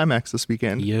Dune on IMAX this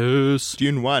weekend. Yes.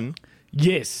 Dune 1.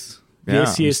 Yes. Yeah,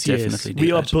 Yes. definitely do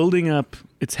We are that. building up.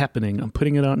 It's happening. I'm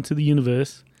putting it out into the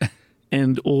universe,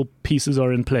 and all pieces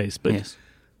are in place. But Yes.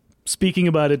 speaking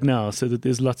about it now, so that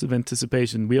there's lots of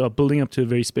anticipation, we are building up to a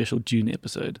very special June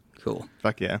episode, Cool.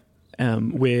 Fuck yeah.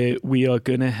 where we are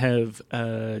going to have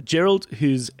Gerald,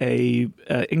 who's a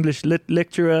English lit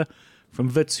lecturer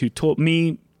from Wits, who taught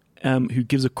me, who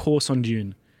gives a course on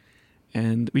June.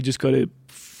 And we just got to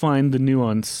find the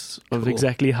nuance of Cool.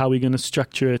 exactly how we're going to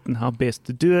structure it and how best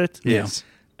to do it. Yes.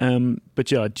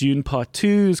 But yeah, June Part 2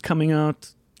 is coming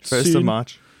out 1st soon, of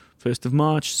March. 1st of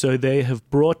March. So they have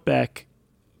brought back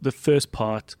the first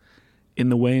part in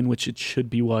the way in which it should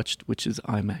be watched, which is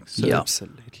IMAX. So, Yeah.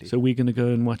 Absolutely. so we're going to go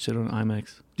and watch it on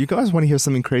IMAX. Do you guys want to hear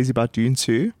something crazy about Dune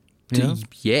 2? Yeah.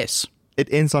 Yes. It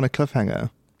ends on a cliffhanger.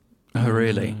 Oh,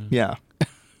 really? Yeah.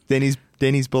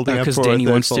 Denny's building up Because for Danny a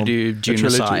third wants to film, do a Dune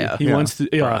trilogy. Messiah. He Yeah. wants to.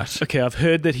 Yeah. Right. Okay, I've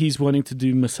heard that he's wanting to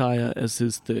do Messiah as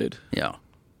his third, Yeah.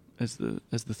 as the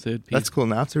third piece. That's cool.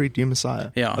 Now I have to read Dune Messiah.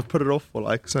 Yeah. I've put it off for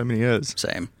like so many years.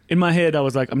 Same. In my head, I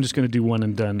was like, I'm just going to do one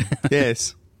and done.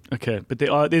 Yes. Okay, but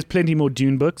there's plenty more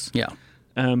Dune books. Yeah.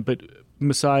 But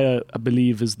Messiah, I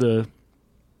believe, is a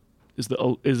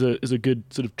good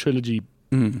sort of trilogy.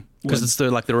 Because it's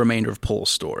the remainder of Paul's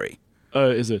story. Oh,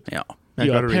 is it? Yeah. I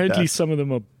Yeah. gotta read Apparently, that. some of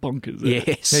them are bonkers. eh?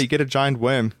 Yes. Yeah, you get a giant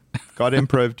worm. God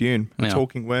Emperor of Dune. A Yeah.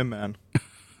 talking worm, man.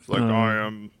 It's like,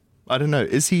 I don't know.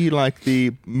 Is he like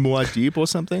the Muad'Dib or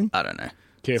something? I don't know.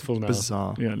 Careful now.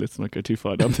 Bizarre. Yeah, let's not go too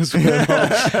far down this road.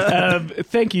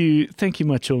 Thank you,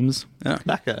 my chums,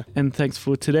 Lekker. and thanks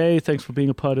for today. Thanks for being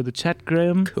a part of the chat,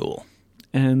 Graham, Cool.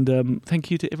 and thank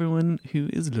you to everyone who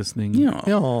is listening. Yeah.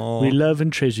 Aw. We love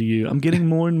and treasure you. I'm getting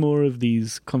more and more of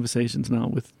these conversations now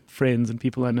with friends and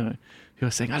people I know who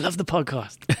are saying, I love the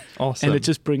podcast. Awesome. And it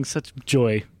just brings such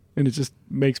joy. And it just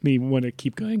makes me want to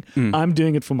keep going. I'm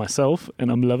doing it for myself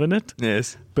and I'm loving it.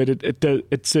 Yes. But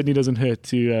it certainly doesn't hurt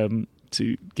to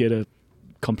get a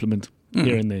compliment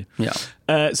here and there.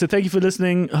 Yeah. So thank you for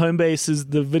listening. Homebase is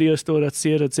the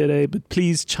videostore.co.za, but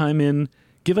please chime in.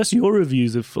 Give us your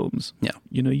reviews of films. Yeah.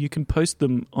 You know, you can post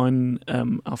them on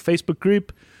our Facebook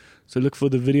group. So look for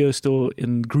the video store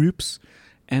in groups.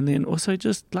 And then also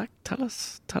just tell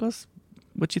us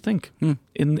what you think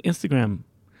in Instagram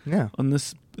Yeah. on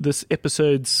this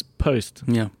episode's post.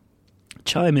 Yeah.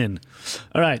 Chime in.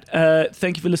 All right.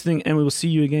 Thank you for listening, and we will see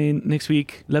you again next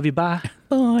week. Love you. Bye.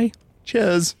 Bye.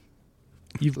 Cheers.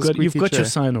 You've The got squeaky your chair.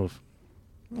 sign off.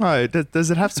 Oh,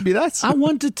 does it have to be that? I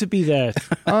want it to be that.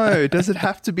 Oh, does it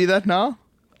have to be that now?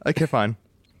 Okay, fine.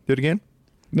 Do it again.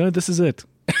 No, this is it.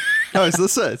 Oh, is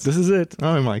this it? This is it.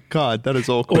 Oh my god, that is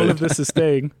awkward. All of this is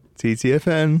staying.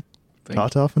 TTFN. Thank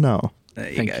Ta-ta for now. There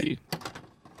you Thank go. you.